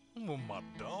 Well, my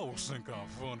dogs think I'm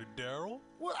funny, Daryl.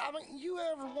 Well, I mean, you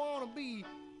ever want to be,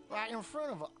 like, in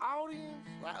front of an audience?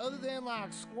 Like, other than,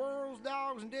 like, squirrels,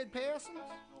 dogs, and dead peasants?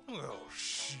 Oh,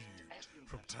 shit.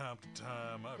 From time to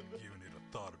time, I've given it a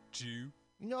thought or two.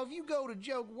 You know, if you go to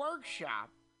Joke Workshop,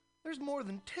 there's more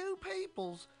than 2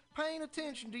 peoples paying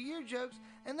attention to your jokes,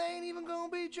 and they ain't even gonna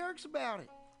be jerks about it.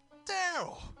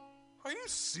 Daryl, Are you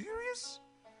serious?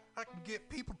 I can get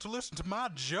people to listen to my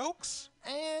jokes?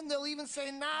 And they'll even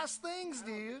say nice things,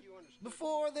 dude,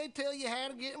 before they tell you how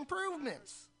to get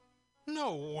improvements.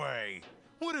 No way.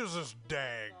 What is this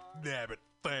dag nabbit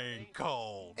thing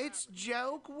called? It's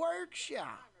Joke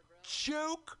Workshop.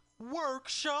 Joke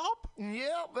Workshop?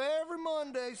 Yep, every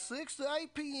Monday, 6 to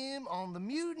 8 p.m. on the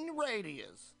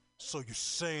MutinyRadios. So you're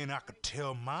saying I could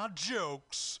tell my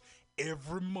jokes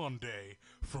every Monday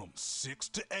from 6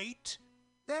 to 8?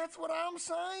 That's what I'm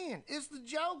saying. It's the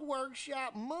Joke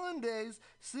Workshop Mondays,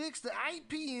 6 to 8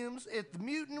 p.m. at the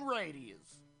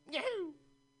MutinyRadios. Yahoo!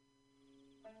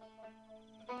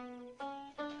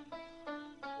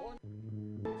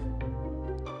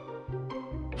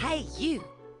 Hey, you,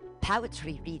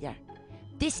 poetry reader.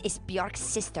 This is Bjork's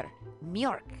sister,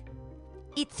 Mjork.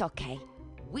 It's okay.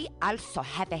 We also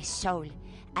have a soul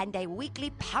and a weekly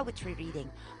poetry reading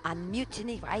on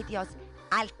Mutiny Radio's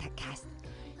AltaCast,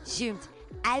 zoomed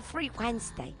every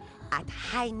Wednesday at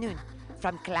high noon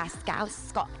from Glasgow,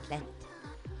 Scotland.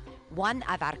 One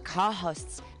of our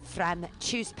co-hosts from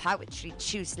Choose Poetry,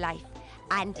 Choose Life,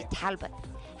 Andy Talbot,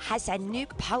 has a new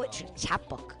poetry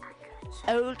chapbook,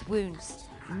 Old Wounds,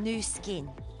 New Skin,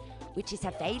 which is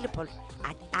available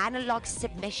at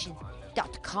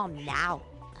analogsubmission.com now.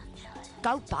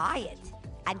 Go buy it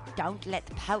and don't let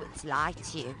the poets lie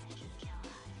to you.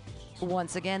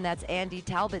 Once again, that's Andy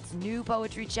Talbot's new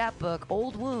poetry chapbook,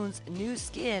 Old Wounds, New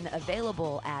Skin,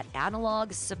 available at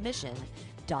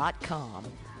analogsubmission.com.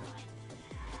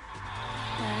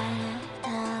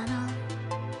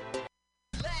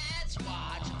 Let's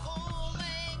watch a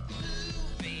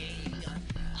full-length movie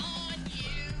on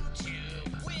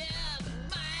YouTube with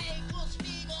Michael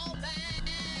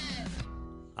Spiegelman.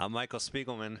 I'm Michael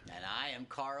Spiegelman. And I am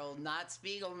Carl Not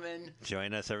Spiegelman.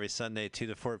 Join us every Sunday, 2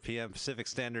 to 4 p.m. Pacific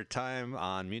Standard Time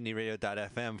on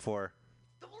MutinyRadio.fm for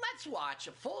Let's watch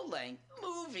a full-length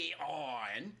movie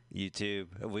on...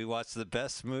 YouTube. We watch the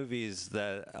best movies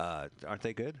that, aren't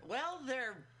they good? Well,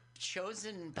 they're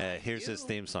chosen by Here's you. his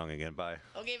theme song again. Bye.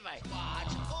 Okay, bye.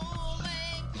 Watch a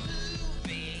full-length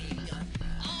movie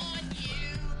on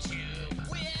YouTube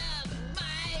with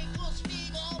Michael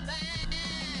Spiegelman.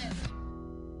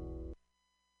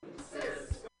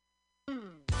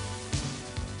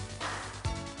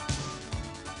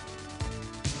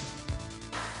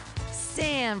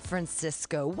 San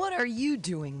Francisco, what are you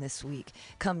doing this week?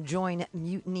 Come join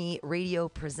Mutiny Radio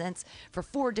Presents for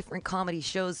 4 different comedy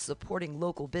shows supporting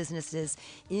local businesses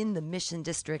in the Mission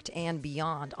District and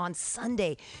beyond. On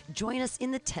Sunday, join us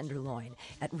in the Tenderloin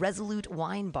at Resolute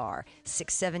Wine Bar,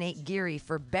 678 Geary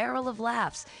for Barrel of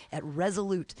Laughs at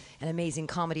Resolute, an amazing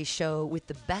comedy show with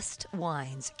the best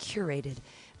wines curated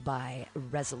by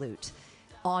Resolute.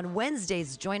 On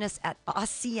Wednesdays, join us at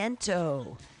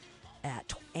Asiento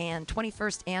at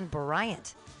 21st and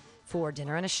Bryant for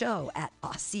dinner and a show at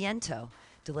Asiento.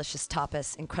 Delicious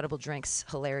tapas, incredible drinks,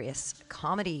 hilarious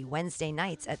comedy Wednesday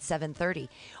nights at 7:30.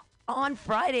 On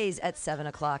Fridays at 7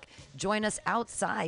 o'clock, join us outside